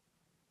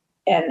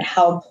and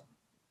help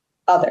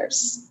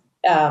others?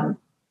 And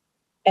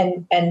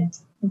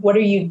what are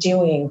you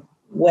doing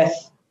with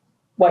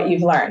what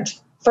you've learned?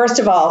 First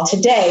of all,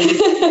 today,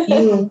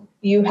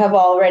 you have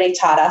already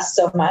taught us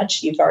so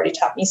much. You've already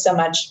taught me so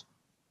much.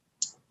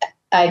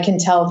 I can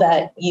tell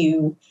that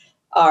you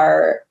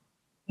are,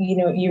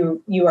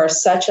 you are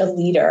such a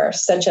leader,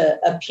 such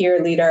a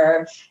peer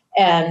leader.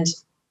 And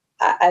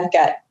I've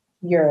got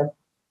your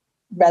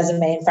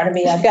resume in front of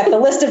me. I've got the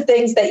list of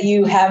things that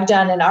you have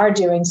done and are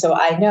doing, so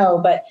I know.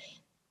 But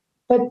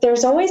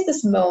there's always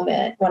this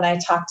moment when I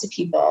talk to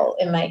people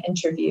in my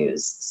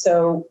interviews.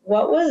 So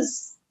what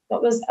was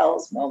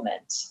Elle's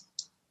moment?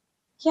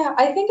 Yeah,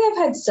 I think I've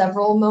had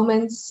several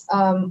moments.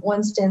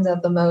 One stands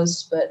out the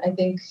most, but I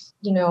think,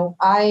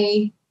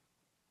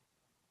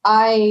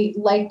 I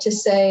like to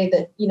say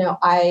that,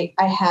 I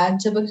had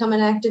to become an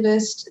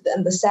activist.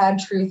 And the sad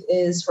truth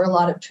is, for a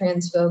lot of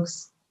trans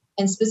folks,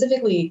 and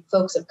specifically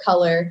folks of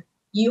color,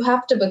 you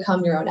have to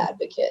become your own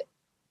advocate.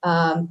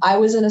 I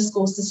was in a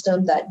school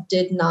system that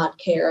did not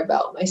care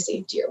about my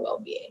safety or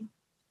well-being.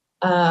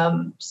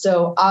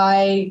 So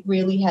I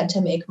really had to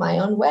make my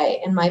own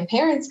way, and my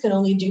parents could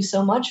only do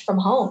so much from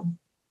home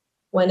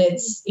when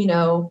it's,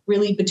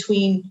 really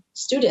between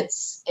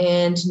students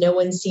and no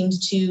one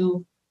seems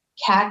to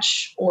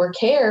catch or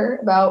care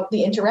about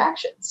the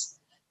interactions.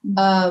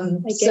 I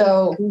get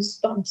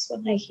goosebumps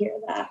when I hear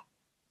that.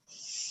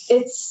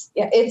 It's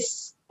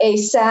a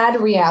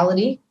sad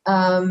reality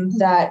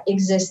that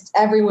exists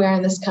everywhere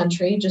in this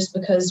country. Just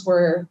because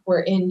we're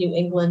in New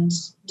England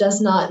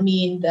does not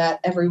mean that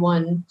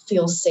everyone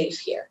feels safe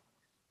here.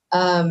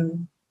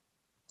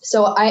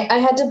 So I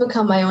had to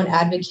become my own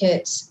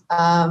advocate.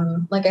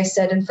 Like I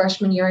said, in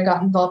freshman year, I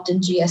got involved in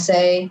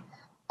GSA.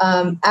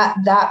 At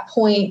that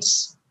point,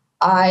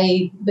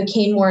 I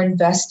became more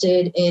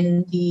invested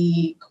in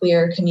the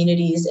queer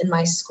communities in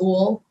my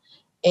school,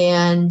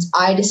 and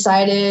I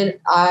decided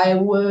I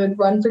would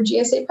run for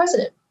GSA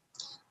president.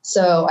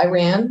 So I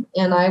ran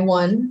and I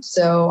won.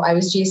 So I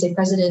was GSA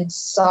president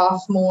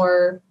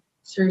sophomore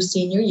through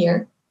senior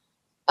year.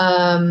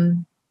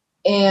 And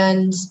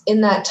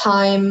in that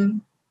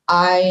time,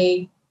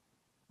 I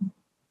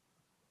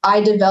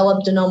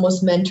developed an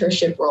almost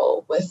mentorship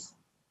role with,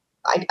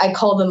 I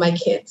call them my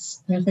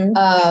kids. Mm-hmm.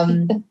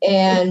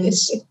 And,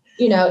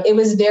 it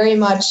was very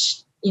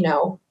much,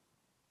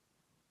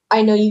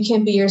 I know you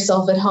can't be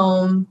yourself at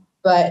home,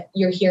 but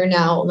you're here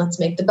now and let's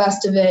make the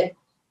best of it.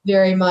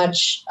 Very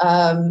much,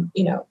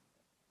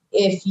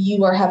 if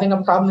you are having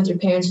a problem with your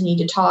parents, you need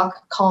to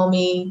talk, call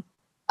me.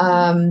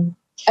 How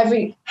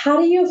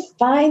do you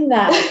find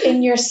that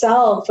in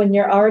yourself when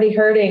you're already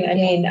hurting? I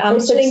mean, I'm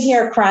sitting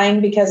here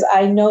crying because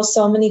I know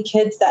so many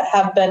kids that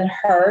have been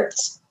hurt.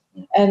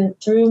 And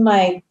through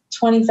my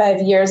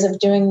 25 years of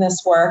doing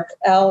this work,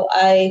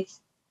 I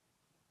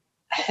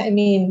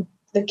mean,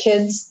 the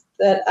kids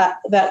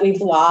that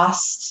we've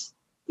lost,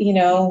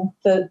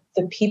 the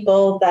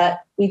people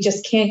that we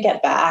just can't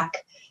get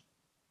back.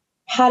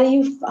 How do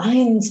you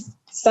find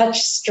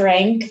such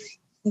strength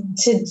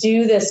to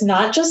do this,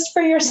 not just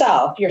for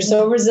yourself? You're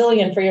so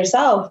resilient for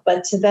yourself,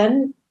 but to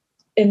then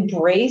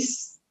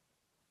embrace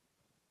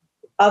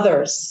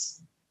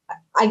others.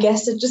 I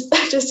guess it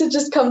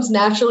just comes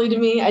naturally to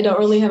me. I don't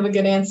really have a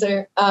good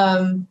answer.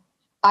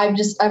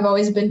 I've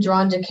always been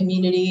drawn to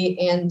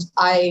community, and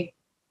I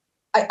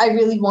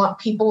really want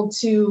people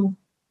to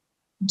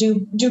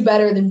do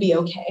better than be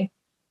okay.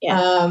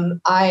 Yeah.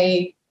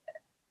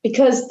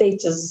 Because they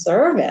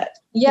deserve it.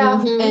 Yeah.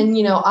 Mm-hmm.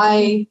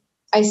 And,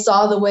 I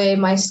saw the way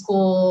my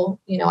school,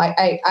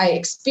 I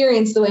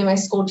experienced the way my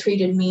school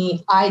treated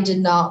me. I did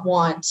not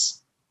want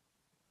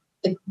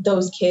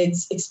those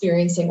kids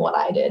experiencing what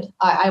I did.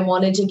 I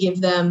wanted to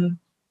give them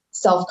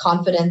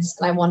self-confidence,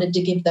 and I wanted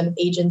to give them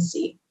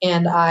agency.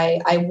 And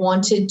I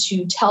wanted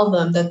to tell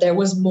them that there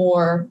was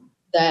more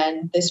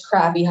than this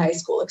crappy high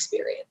school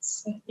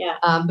experience. Yeah.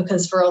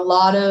 Because for a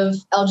lot of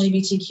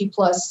LGBTQ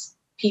plus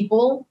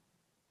people,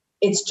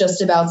 it's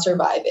just about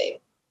surviving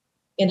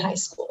in high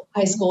school.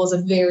 High school is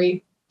a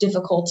very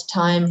difficult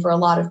time for a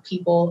lot of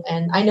people.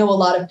 And I know a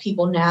lot of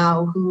people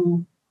now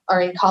who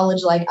are in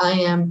college like I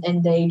am,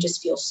 and they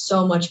just feel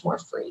so much more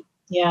free.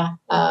 Yeah.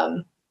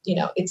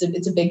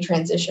 It's a big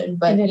transition,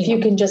 but and if you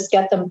can just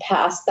get them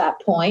past that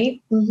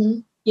point. Mm-hmm.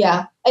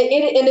 Yeah.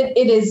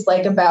 It is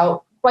like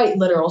about quite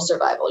literal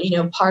survival.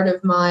 Part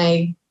of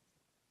my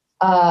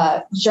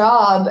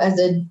job as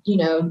the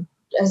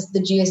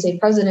GSA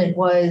president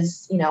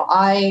was,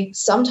 I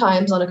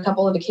sometimes on a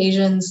couple of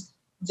occasions,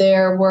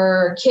 there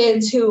were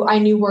kids who I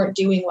knew weren't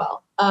doing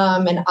well.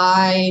 And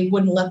I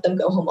wouldn't let them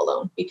go home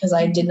alone because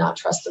I did not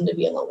trust them to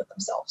be alone with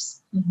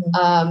themselves.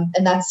 Mm-hmm.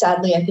 And that's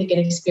sadly, I think, an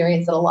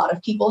experience that a lot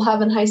of people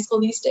have in high school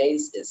these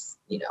days is,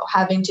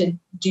 having to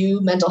do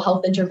mental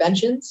health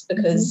interventions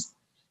because,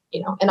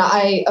 and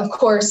I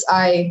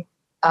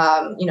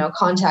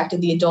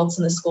contacted the adults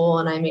in the school,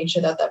 and I made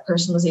sure that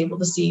person was able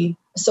to see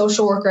a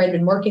social worker I'd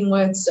been working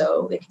with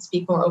so they could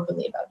speak more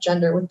openly about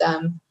gender with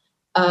them.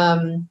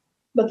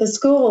 But the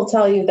school will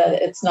tell you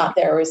that it's not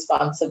their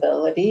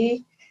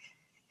responsibility.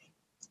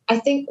 I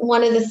think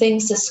one of the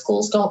things the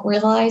schools don't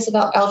realize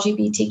about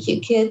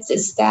LGBTQ kids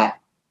is that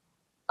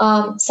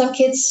some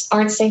kids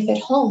aren't safe at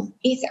home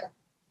either.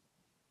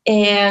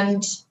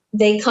 And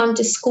they come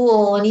to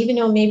school, and even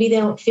though maybe they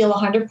don't feel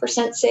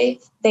 100%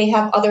 safe, they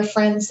have other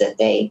friends that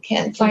they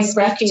can find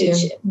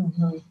refuge in.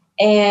 Mm-hmm.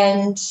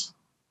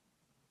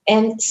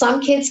 And some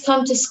kids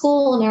come to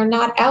school and are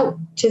not out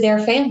to their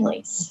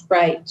families.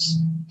 Right.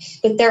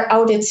 But they're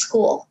out at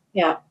school.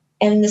 Yeah.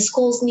 And the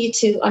schools need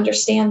to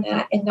understand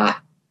that and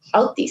not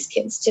out these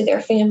kids to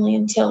their family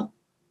until,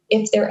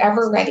 if they're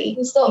ever ready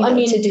to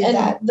do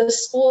that.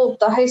 The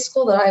high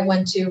school that I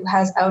went to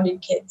has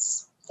outed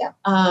kids. Yeah.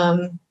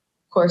 Of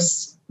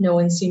course, no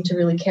one seemed to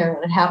really care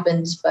when it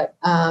happened, but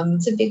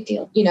it's a big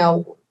deal.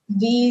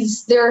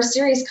 There are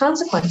serious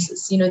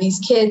consequences. These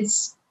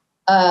kids,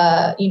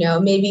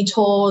 maybe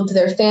told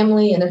their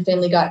family, and their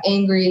family got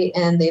angry,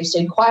 and they've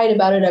stayed quiet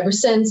about it ever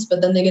since.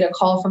 But then they get a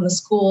call from the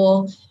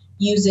school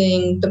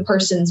using the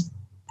person's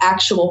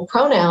actual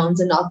pronouns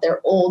and not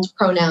their old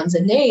pronouns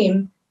and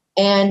name.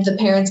 And the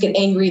parents get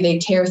angry. They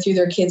tear through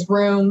their kid's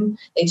room.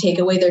 They take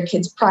away their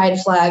kids' pride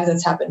flags.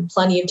 That's happened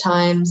plenty of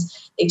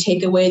times. They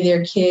take away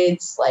their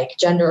kids'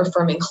 gender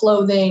affirming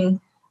clothing.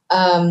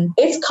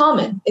 It's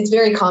common. It's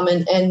very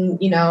common. And,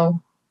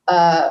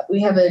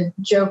 we have a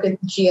joke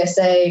at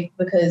GSA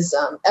because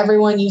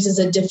everyone uses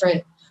a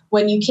different,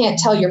 when you can't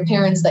tell your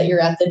parents that you're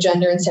at the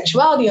Gender and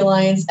Sexuality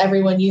Alliance,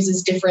 everyone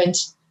uses different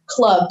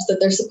clubs that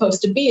they're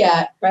supposed to be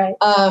at. Right.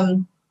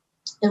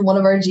 And one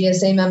of our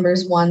GSA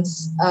members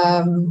once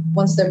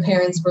their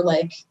parents were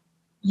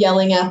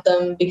yelling at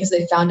them because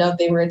they found out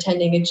they were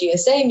attending a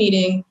GSA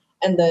meeting,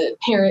 and the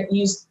parent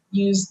used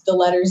the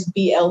letters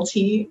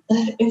BLT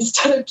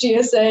instead of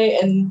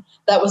GSA, and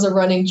that was a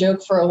running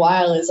joke for a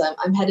while, is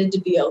I'm headed to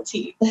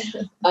BLT.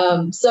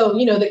 So,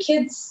 the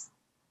kids,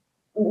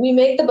 we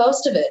make the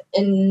most of it,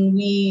 and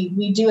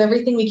we do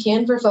everything we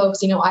can for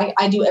folks.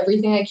 I do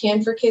everything I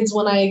can for kids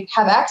when I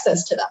have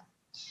access to them.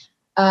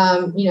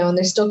 And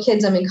there's still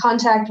kids I'm in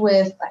contact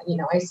with.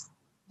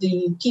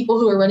 The people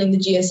who are running the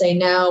GSA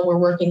now were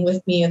working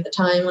with me at the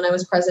time when I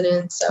was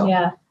president. So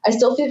Yeah. I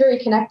still feel very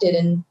connected.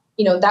 And,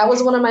 that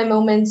was one of my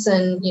moments.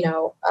 And,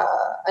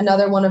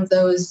 another one of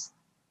those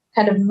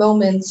kind of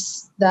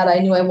moments that I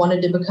knew I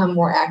wanted to become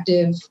more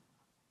active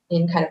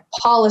in kind of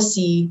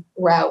policy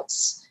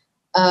routes.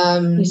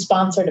 You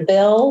sponsored a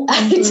bill.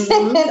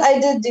 I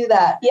did do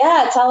that.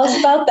 Yeah. Tell us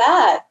about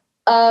that.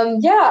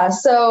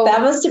 So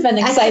that must have been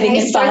exciting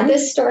and fun.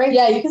 This story?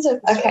 Yeah, you can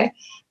start this Okay.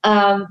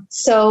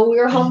 So we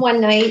were home one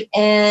night,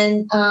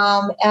 and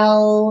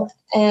Elle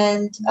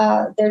and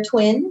their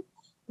twin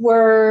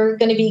were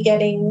going to be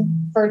getting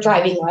for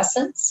driving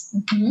lessons.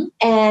 Mm-hmm.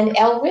 And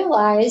Elle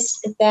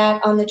realized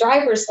that on the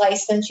driver's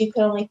license, you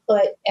could only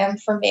put M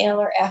for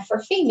male or F for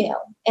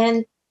female.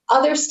 And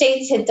other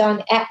states had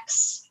done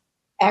X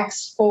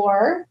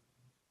for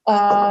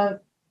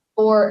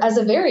or as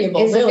a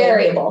variable. As a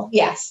variable,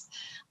 yes.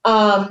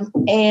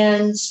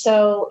 And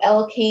so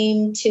Elle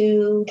came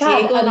to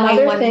Diego and I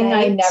another one thing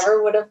night. I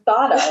never would have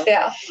thought of.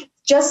 Yeah.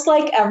 Just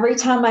like every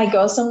time I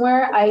go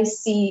somewhere, I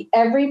see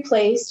every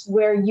place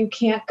where you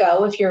can't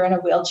go if you're in a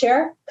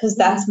wheelchair, because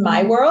that's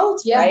my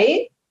world,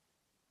 right?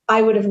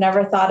 I would have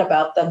never thought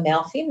about the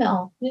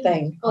male-female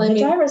thing on the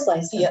driver's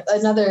license. Yeah,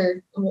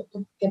 we'll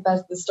get back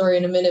to the story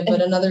in a minute,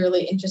 but another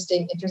really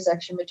interesting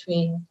intersection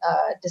between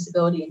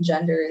disability and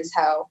gender is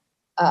how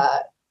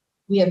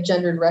we have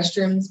gendered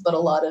restrooms, but a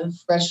lot of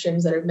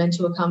restrooms that are meant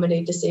to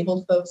accommodate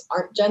disabled folks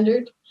aren't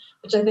gendered,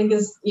 which I think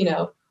is,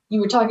 you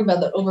were talking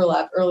about the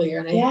overlap earlier,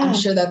 and I'm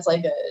sure that's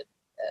like a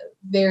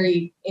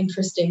very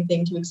interesting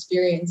thing to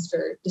experience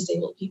for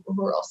disabled people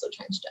who are also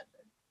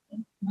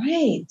transgender.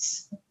 Right.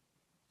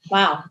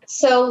 Wow.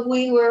 So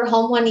we were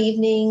home one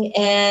evening,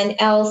 and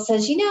Elle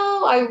says,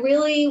 I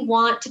really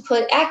want to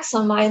put X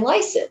on my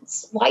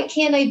license. Why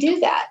can't I do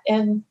that?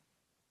 And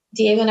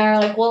Diego and I are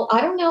like, well,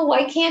 I don't know.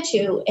 Why can't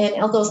you? And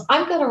Elle goes,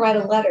 I'm going to write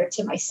a letter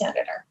to my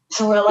senator.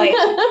 And we're like,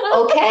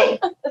 okay.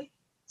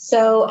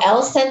 So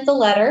Elle sent the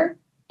letter,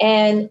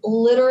 and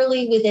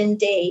literally within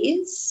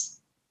days,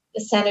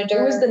 the senator.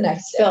 Who was the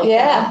next step?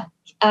 Yeah.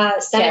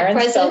 Senate Karen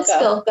President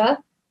Spilka. Spilka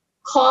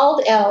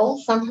called Elle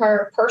from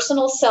her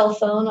personal cell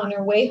phone on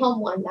her way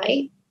home one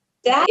night.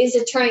 That is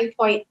a turning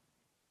point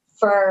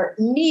for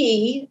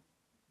me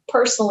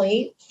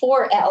personally,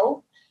 for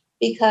Elle,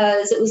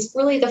 because it was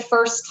really the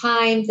first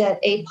time that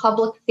a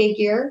public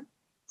figure,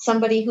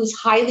 somebody who's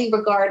highly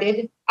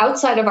regarded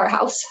outside of our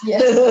house,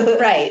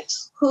 Right,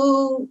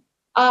 who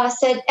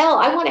said, Elle,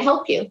 I want to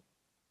help you.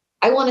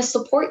 I want to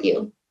support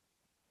you.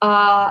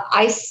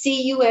 I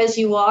see you as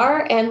you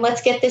are, and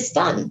let's get this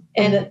done.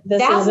 And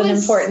this is an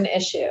important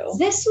issue.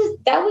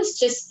 That was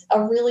just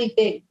a really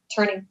big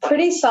turning point.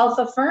 Pretty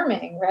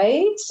self-affirming,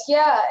 right?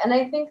 Yeah, and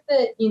I think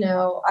that,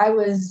 I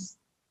was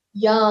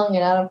young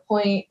and at a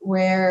point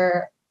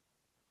where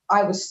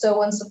I was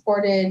so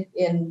unsupported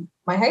in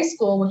my high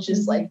school, which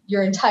is like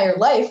your entire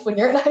life when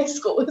you're in high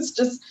school. It's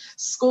just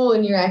school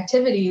and your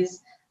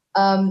activities.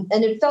 And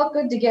it felt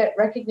good to get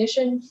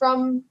recognition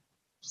from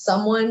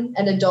someone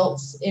and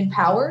adults in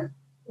power.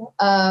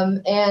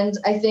 And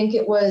I think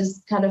it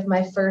was kind of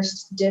my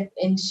first dip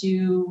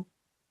into,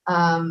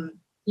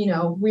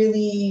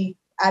 really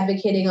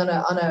advocating on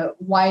a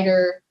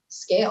wider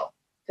scale.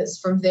 Because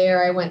from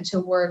there, I went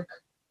to work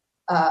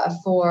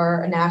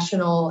for a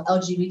national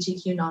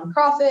LGBTQ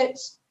nonprofit.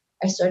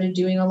 I started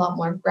doing a lot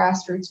more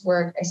grassroots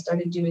work. I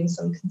started doing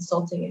some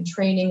consulting and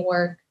training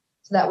work.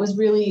 So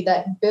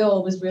that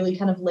bill was really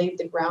kind of laid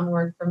the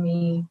groundwork for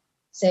me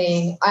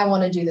saying, I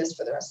want to do this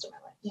for the rest of my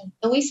life. Yeah.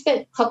 And we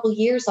spent a couple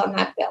years on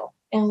that bill.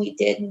 And we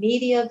did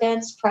media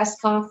events, press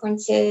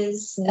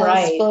conferences,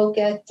 Right. Spoke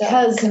at the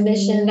Because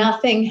commission.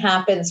 nothing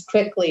happens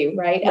quickly,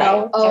 right?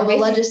 Right. The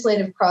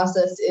legislative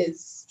process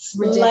is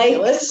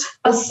ridiculous.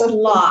 A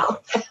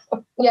slog.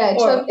 Yeah,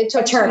 it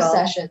took 2 turtle.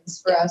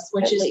 sessions for us,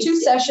 which At is least. 2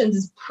 sessions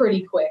is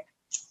pretty quick.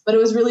 But it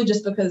was really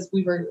just because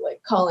we were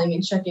like calling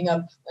and checking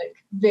up like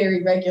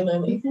very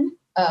regularly.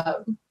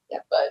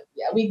 But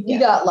we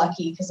got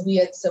lucky because we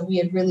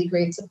had really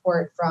great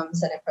support from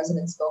Senate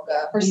President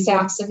Spilka. Her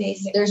staff's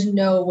amazing. There's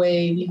no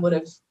way we would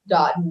have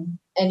gotten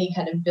any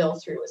kind of bill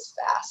through as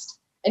fast.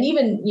 And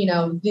even,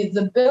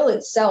 the bill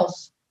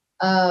itself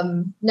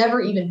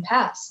never even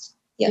passed.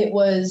 Yeah. It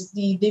was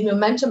the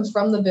momentum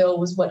from the bill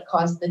was what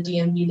caused the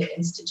DMV to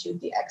institute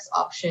the X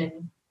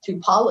option through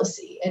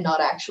policy and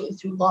not actually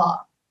through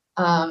law.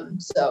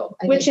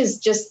 Which is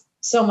just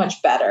so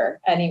much better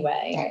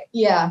anyway. Right.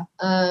 Yeah.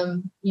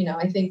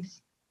 I think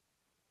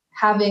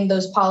having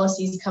those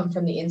policies come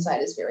from the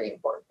inside is very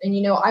important.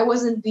 And, I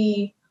wasn't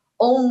the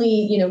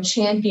only,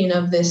 champion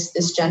of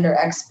this Gender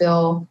X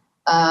bill.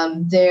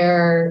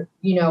 There,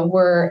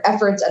 were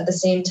efforts at the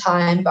same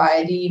time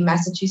by the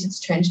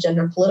Massachusetts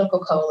Transgender Political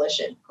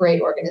Coalition,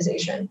 great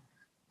organization.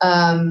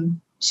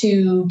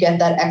 to get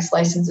that X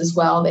license as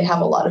well. They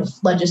have a lot of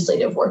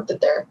legislative work that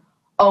they're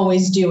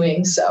always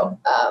doing. So,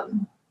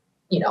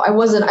 I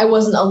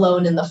wasn't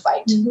alone in the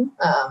fight,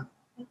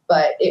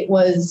 but it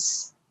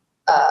was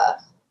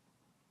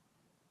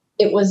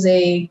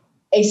a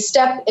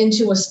step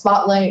into a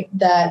spotlight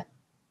that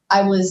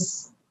I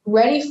was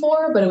ready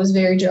for, but it was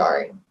very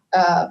jarring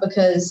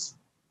because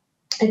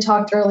I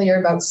talked earlier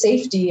about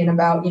safety and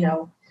about,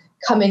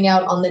 coming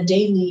out on the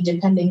daily,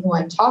 depending who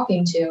I'm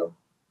talking to.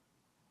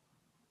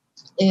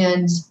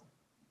 And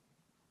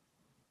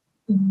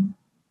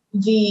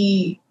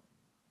the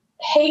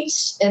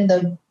hate and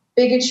the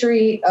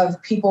bigotry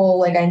of people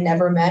like I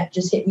never met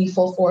just hit me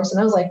full force. And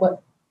I was like,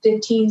 what,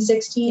 15,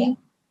 16?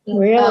 Yeah.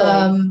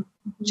 Really?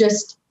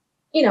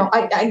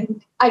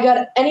 I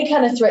got any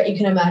kind of threat you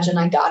can imagine.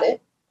 I got it.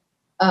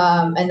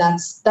 And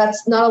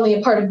that's not only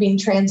a part of being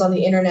trans on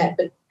the internet,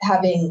 but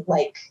having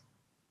like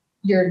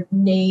your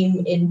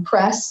name in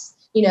press.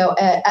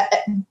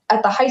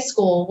 At the high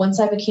school, once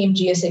I became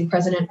GSA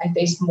president, I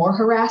faced more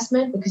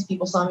harassment because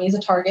people saw me as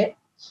a target.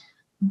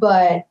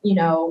 But,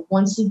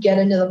 once you get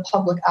into the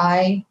public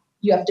eye,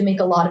 you have to make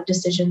a lot of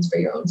decisions for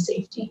your own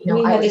safety.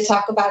 We had to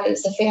talk about it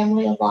as a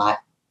family a lot.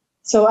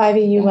 So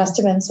Ivy, you must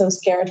have been so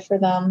scared for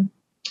them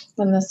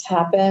when this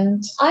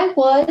happened. I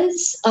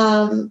was.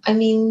 I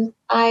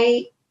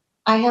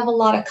have a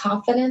lot of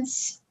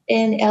confidence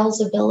in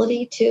Elle's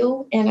ability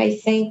too, and I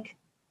think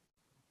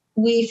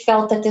we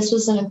felt that this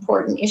was an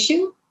important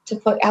issue to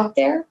put out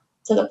there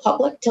to the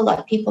public to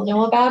let people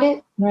know about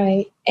it.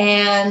 Right.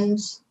 And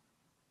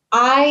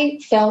I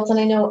felt, and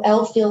I know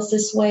Elle feels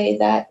this way,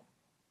 that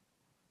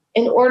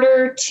in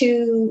order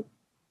to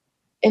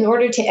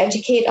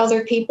educate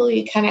other people,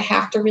 you kind of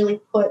have to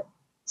really put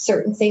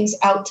certain things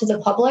out to the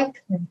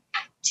public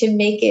to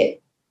make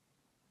it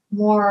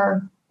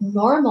more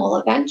normal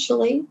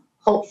eventually,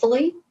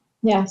 hopefully.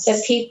 Yes.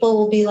 That people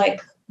will be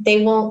like,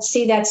 they won't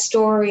see that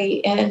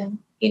story and,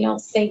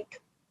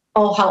 think,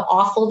 oh, how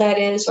awful that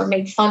is, or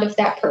make fun of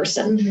that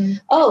person. Mm-hmm.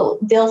 Oh,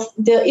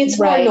 it's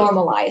Right. more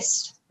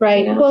normalized.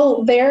 Right.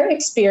 Well, their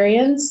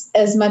experience,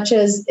 as much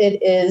as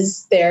it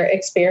is their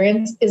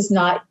experience, is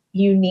not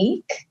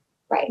unique.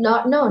 Right.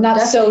 Not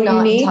so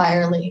unique.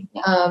 Entirely.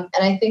 Yeah.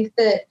 And I think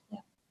that,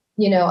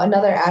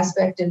 another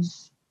aspect of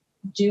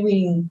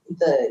doing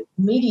the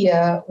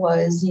media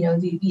was,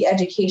 the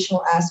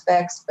educational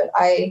aspects, but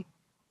I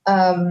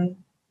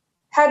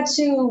had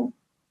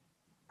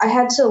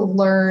to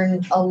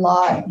learn a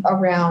lot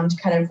around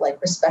kind of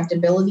like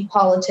respectability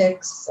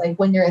politics. Like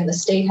when you're in the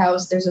State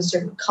House, there's a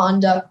certain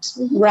conduct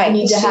Right. you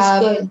need to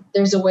have.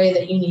 There's a way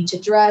that you need to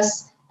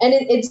dress. And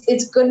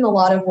it's good in a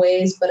lot of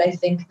ways, but I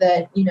think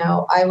that,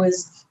 I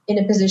was in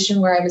a position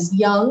where I was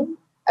young.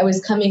 I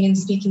was coming and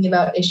speaking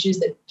about issues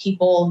that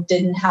people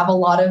didn't have a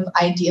lot of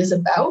ideas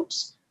about.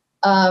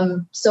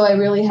 So I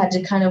really had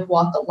to kind of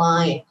walk a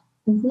line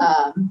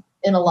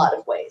in a lot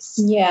of ways.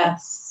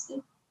 Yes.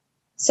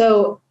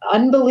 So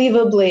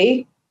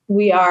unbelievably,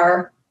 we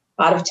are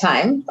out of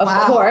time, of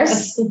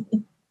course.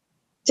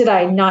 Did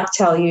I not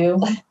tell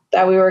you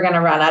that we were going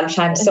to run out of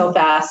time so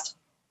fast?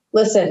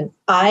 Listen,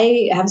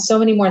 I have so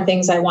many more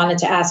things I wanted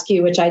to ask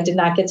you, which I did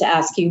not get to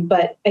ask you,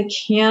 but I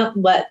can't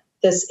let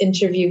this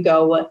interview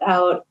go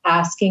without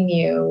asking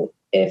you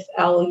if,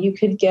 Elle, you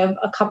could give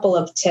a couple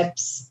of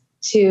tips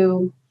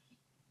to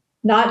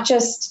not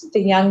just the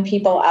young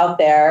people out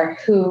there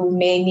who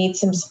may need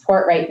some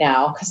support right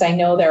now, because I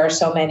know there are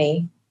so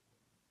many.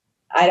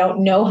 I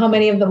don't know how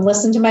many of them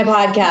listen to my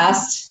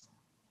podcast,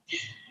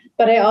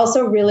 but I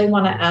also really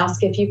want to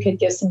ask if you could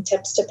give some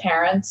tips to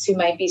parents who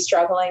might be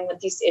struggling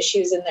with these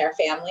issues in their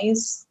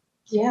families.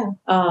 Yeah.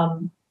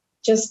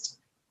 Just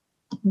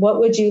what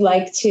would you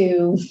like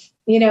to,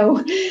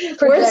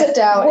 Project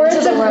out words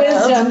into of the world.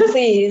 wisdom,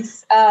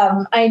 please.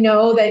 I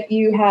know that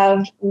you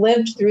have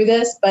lived through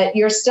this, but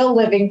you're still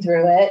living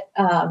through it.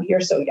 You're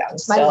so young.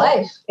 It's my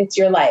life. It's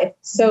your life.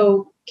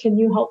 So can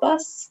you help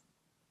us?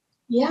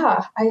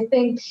 Yeah, I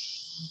think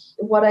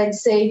what I'd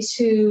say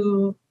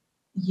to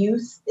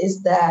youth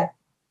is that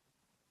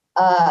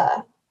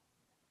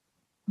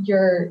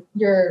you're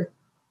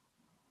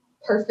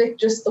perfect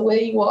just the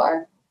way you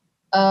are.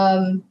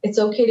 It's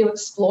okay to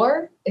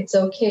explore. It's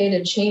okay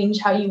to change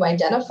how you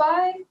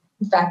identify.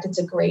 In fact, it's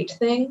a great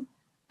thing.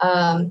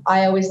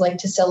 I always like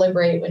to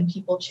celebrate when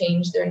people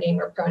change their name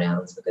or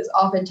pronouns because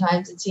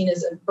oftentimes it's seen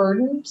as a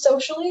burden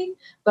socially,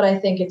 but I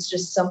think it's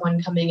just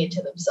someone coming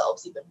into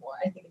themselves even more.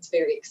 I think it's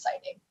very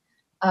exciting.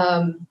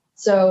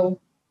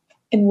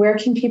 And where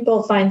can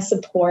people find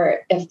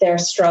support if they're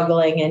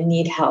struggling and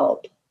need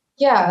help?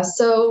 Yeah,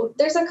 so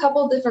there's a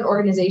couple different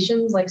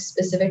organizations like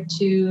specific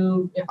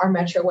to our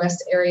Metro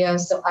West area.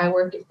 So I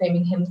work at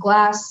Framingham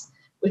Glass,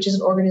 which is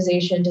an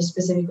organization to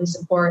specifically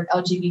support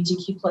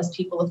LGBTQ plus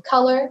people of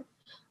color.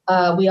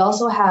 We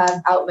also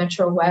have Out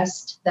Metro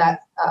West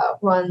that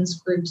runs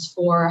groups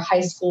for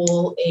high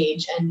school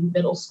age and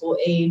middle school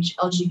age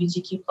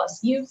LGBTQ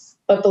plus youth.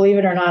 But believe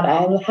it or not,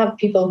 I have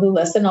people who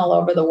listen all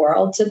over the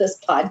world to this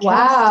podcast.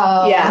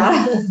 Wow.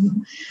 Yeah.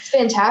 It's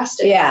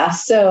fantastic. Yeah.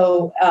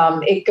 So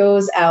it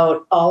goes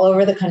out all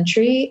over the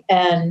country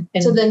and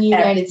so then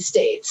United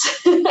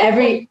States.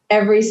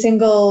 every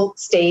single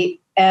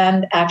state,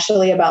 and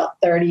actually about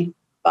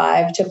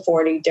 35 to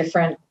 40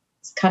 different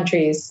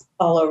countries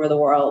all over the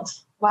world.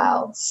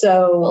 Wow.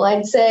 So, well,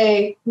 I'd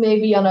say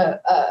maybe on a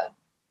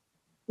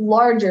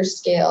larger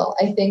scale,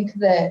 I think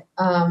that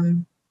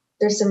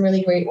there's some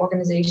really great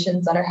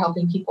organizations that are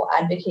helping people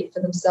advocate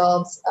for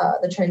themselves.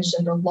 The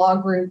Transgender Law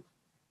Group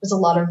does a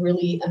lot of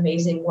really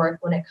amazing work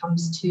when it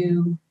comes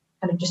to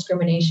kind of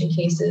discrimination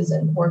cases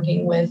and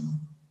working with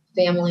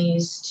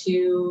families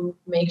to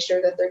make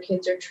sure that their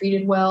kids are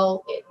treated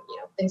well in,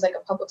 things like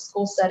a public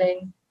school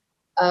setting.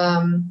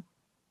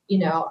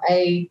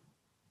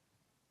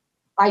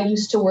 I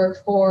used to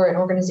work for an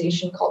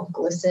organization called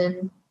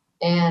GLSEN,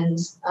 and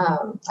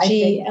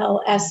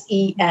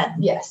GLSEN.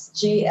 Yes,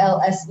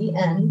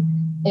 GLSEN.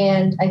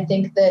 And I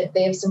think that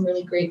they have some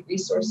really great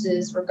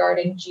resources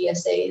regarding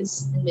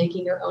GSAs and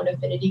making your own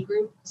affinity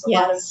group.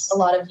 Yes. A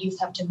lot of youth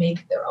have to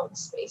make their own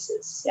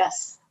spaces.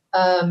 Yes.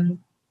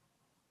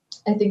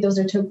 I think those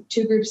are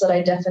two groups that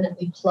I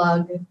definitely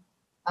plug.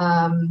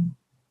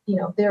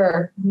 There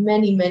are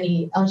many,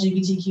 many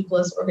LGBTQ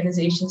plus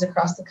organizations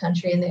across the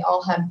country, and they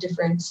all have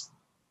different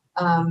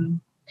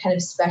kind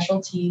of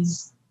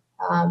specialties.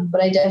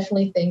 But I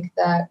definitely think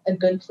that a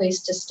good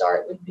place to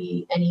start would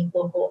be any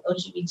local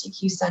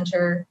LGBTQ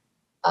center,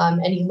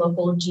 any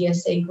local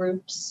GSA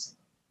groups.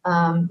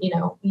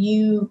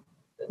 You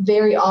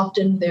very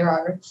often there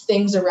are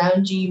things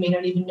around you may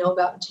not even know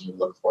about until you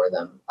look for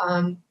them.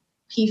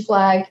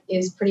 PFLAG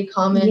is pretty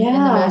common in the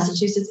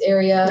Massachusetts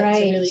area. Right.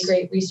 It's a really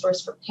great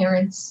resource for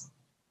parents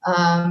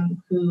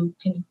who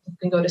can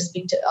go to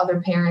speak to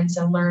other parents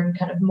and learn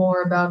kind of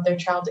more about their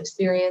child's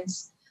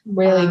experience.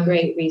 Really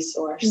great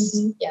resource.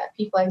 Mm-hmm. Yeah,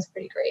 PFLAG is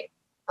pretty great.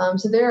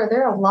 So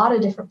there are a lot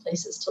of different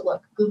places to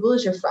look. Google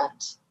is your friend.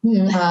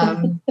 Really.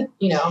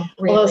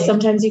 Although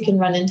sometimes you can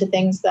run into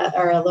things that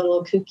are a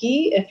little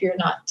kooky if you're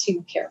not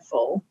too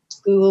careful.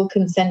 Google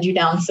can send you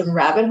down some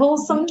rabbit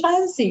holes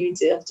sometimes, so you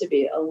do have to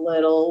be a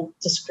little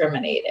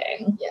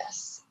discriminating.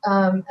 Yes.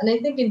 And I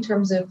think in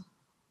terms of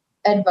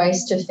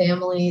advice to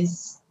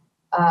families,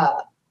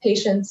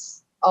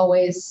 patience,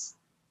 always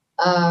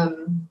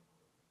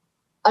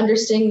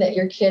understanding that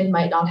your kid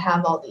might not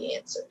have all the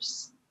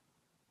answers.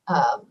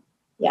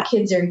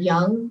 Kids are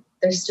young.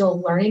 They're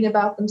still learning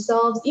about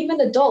themselves. Even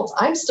adults,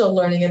 I'm still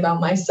learning about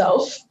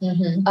myself.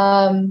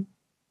 Mm-hmm.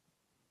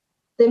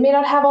 They may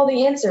not have all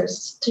the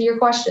answers to your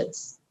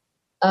questions.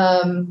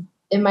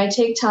 It might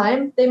take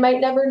time. They might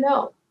never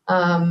know.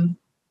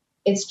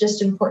 It's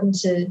just important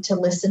to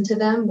listen to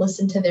them,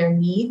 listen to their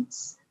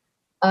needs.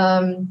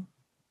 And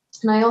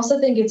I also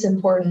think it's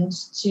important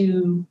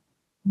to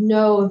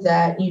know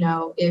that,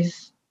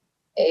 if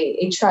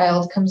a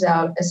child comes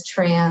out as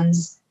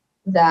trans,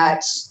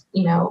 that,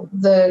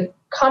 the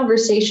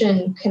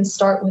conversation can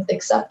start with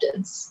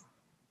acceptance.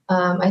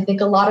 I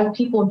think a lot of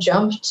people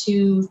jump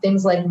to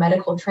things like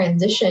medical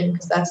transition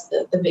because that's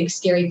the big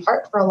scary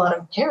part for a lot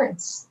of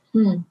parents.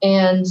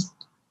 And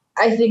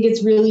I think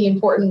it's really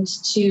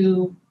important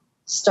to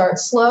start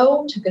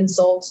slow, to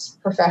consult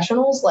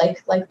professionals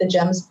like the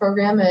GEMS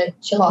program at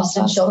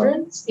Boston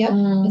Children's. Yep.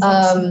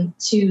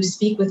 To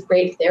speak with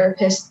great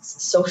therapists,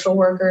 social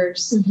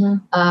workers,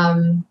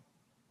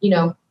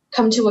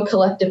 come to a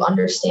collective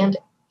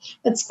understanding.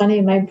 That's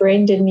funny. My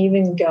brain didn't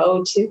even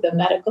go to the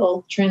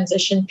medical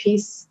transition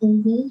piece.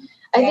 Mm-hmm.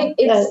 I think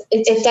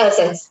it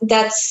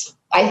doesn't.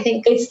 I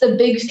think it's the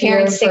big fear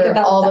parents think for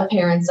about all that. The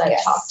parents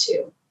I've talked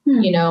to.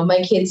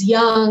 My kid's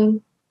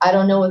young. I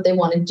don't know what they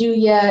want to do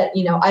yet.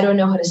 I don't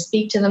know how to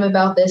speak to them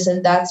about this.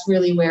 And that's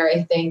really where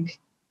I think,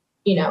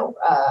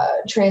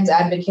 trans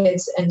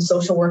advocates and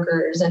social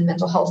workers and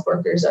mental health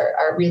workers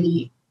are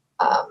really,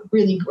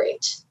 really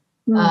great.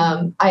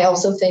 I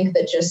also think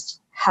that just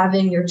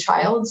having your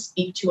child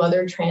speak to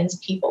other trans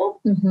people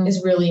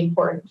is really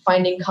important.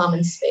 Finding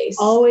common space.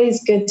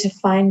 Always good to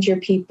find your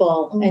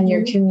people and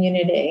your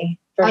community,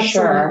 for Absolutely.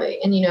 sure.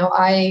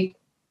 And,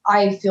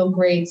 I feel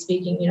great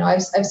speaking.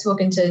 I've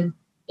spoken to,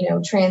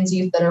 trans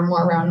youth that are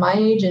more around my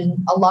age and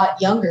a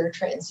lot younger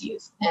trans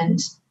youth. And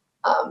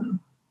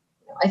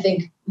I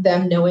think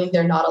them knowing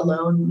they're not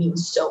alone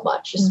means so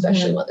much,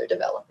 especially when they're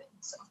developing.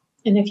 So.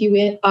 And if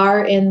you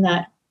are in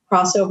that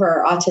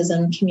crossover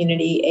autism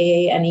community,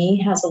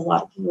 AANE has a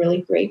lot of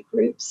really great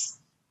groups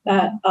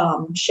that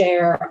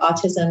share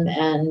autism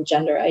and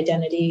gender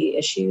identity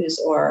issues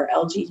or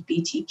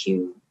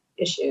LGBTQ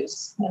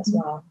issues as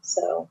well.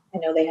 So I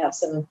know they have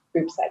some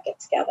groups that get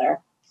together.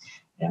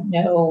 I don't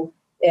know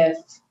if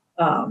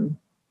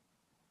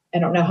I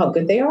don't know how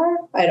good they are.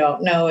 I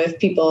don't know if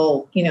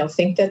people,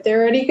 think that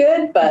they're already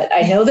good, but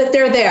I know that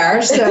they're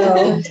there. So,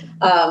 and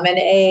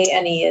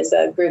AANE is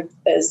a group,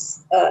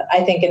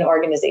 I think an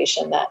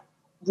organization that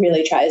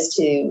really tries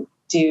to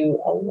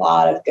do a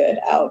lot of good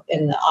out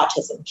in the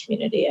autism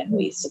community, and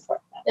we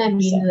support them. I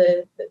mean,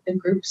 the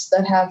groups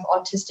that have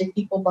autistic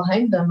people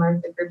behind them are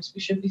the groups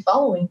we should be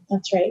following.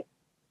 That's right.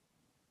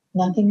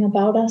 Nothing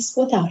about us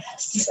without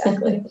us.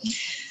 Exactly.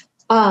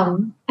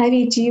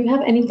 Ivy, do you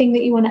have anything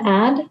that you want to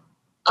add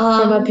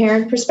from a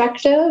parent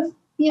perspective?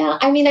 Yeah,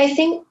 I mean, I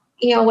think,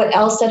 what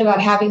Elle said about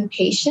having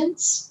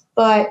patience,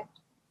 but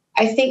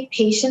I think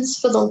patience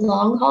for the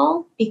long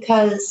haul,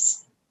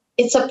 because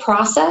it's a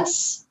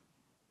process.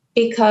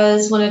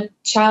 Because when a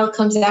child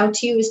comes out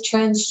to you as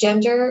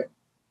transgender,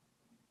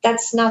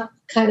 that's not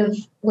kind of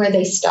where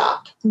they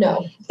stop.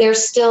 No. They're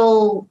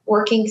still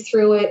working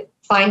through it,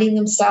 finding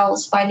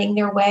themselves, finding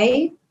their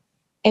way,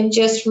 and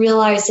just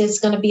realize it's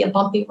going to be a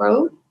bumpy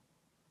road.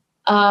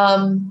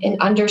 And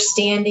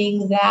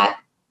understanding that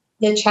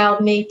the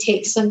child may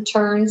take some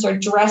turns or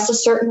dress a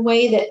certain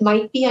way that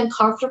might be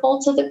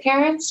uncomfortable to the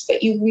parents,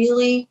 but you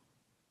really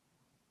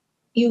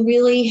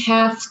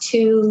have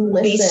to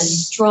be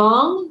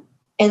strong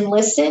and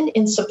listen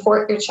and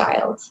support your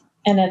child.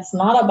 And it's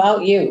not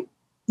about you.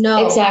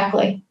 No,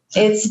 exactly.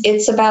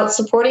 It's about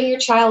supporting your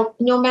child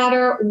no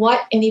matter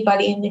what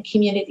anybody in the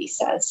community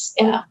says.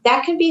 And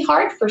that can be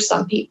hard for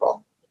some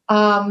people.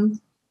 But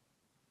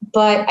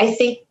I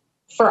think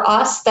for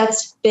us,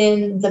 that's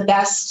been the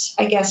best,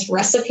 I guess,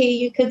 recipe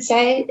you could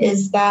say,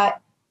 is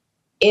that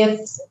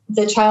if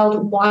the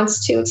child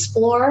wants to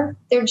explore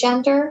their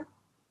gender,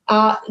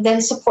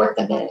 then support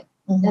them in it.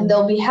 Mm-hmm. And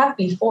they'll be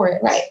happy for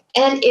it. Right.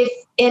 And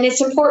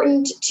it's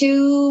important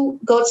to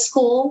go to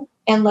school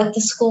and let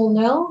the school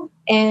know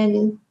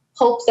and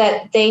hope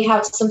that they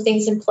have some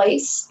things in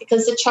place,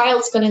 because the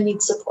child's going to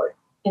need support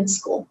in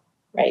school.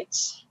 Right.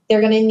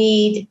 They're going to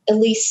need at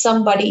least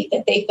somebody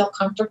that they feel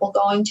comfortable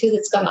going to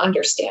that's going to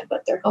understand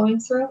what they're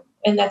going through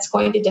and that's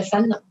going to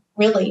defend them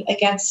really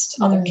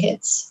against other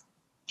kids.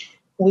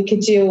 We could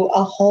do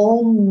a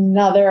whole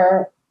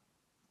nother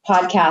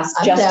podcast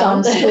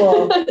on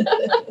school.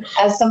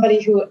 As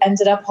somebody who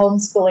ended up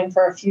homeschooling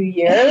for a few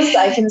years,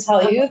 I can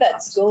tell you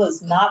that school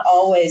is not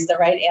always the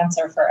right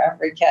answer for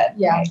every kid.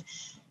 Yeah. Right?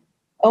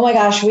 Oh my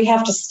gosh, we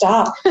have to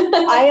stop.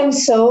 I am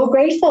so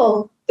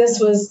grateful. This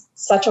was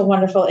such a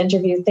wonderful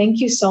interview.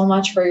 Thank you so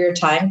much for your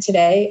time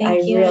today. I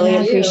really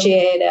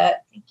appreciate it.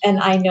 And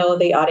I know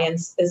the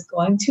audience is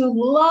going to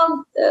love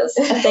this.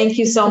 Thank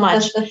you so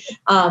much.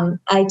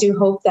 I do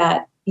hope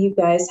that you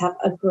guys have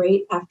a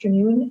great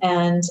afternoon.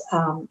 And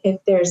if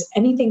there's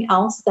anything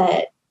else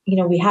that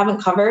we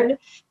haven't covered,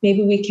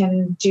 maybe we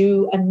can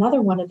do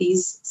another one of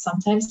these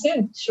sometime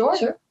soon. Sure.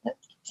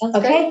 Sounds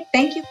okay. Great.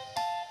 Thank you.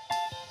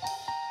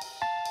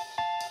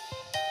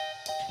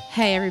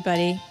 Hey,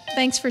 everybody.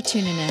 Thanks for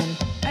tuning in.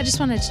 I just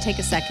wanted to take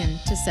a second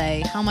to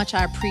say how much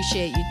I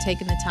appreciate you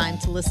taking the time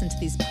to listen to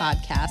these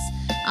podcasts.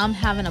 I'm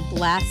having a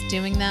blast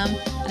doing them,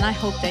 and I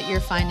hope that you're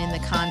finding the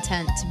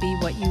content to be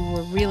what you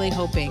were really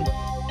hoping.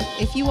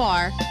 If you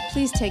are,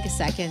 please take a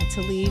second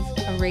to leave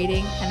a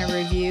rating and a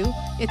review.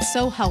 It's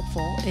so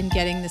helpful in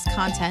getting this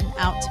content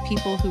out to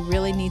people who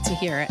really need to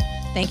hear it.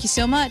 Thank you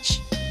so much.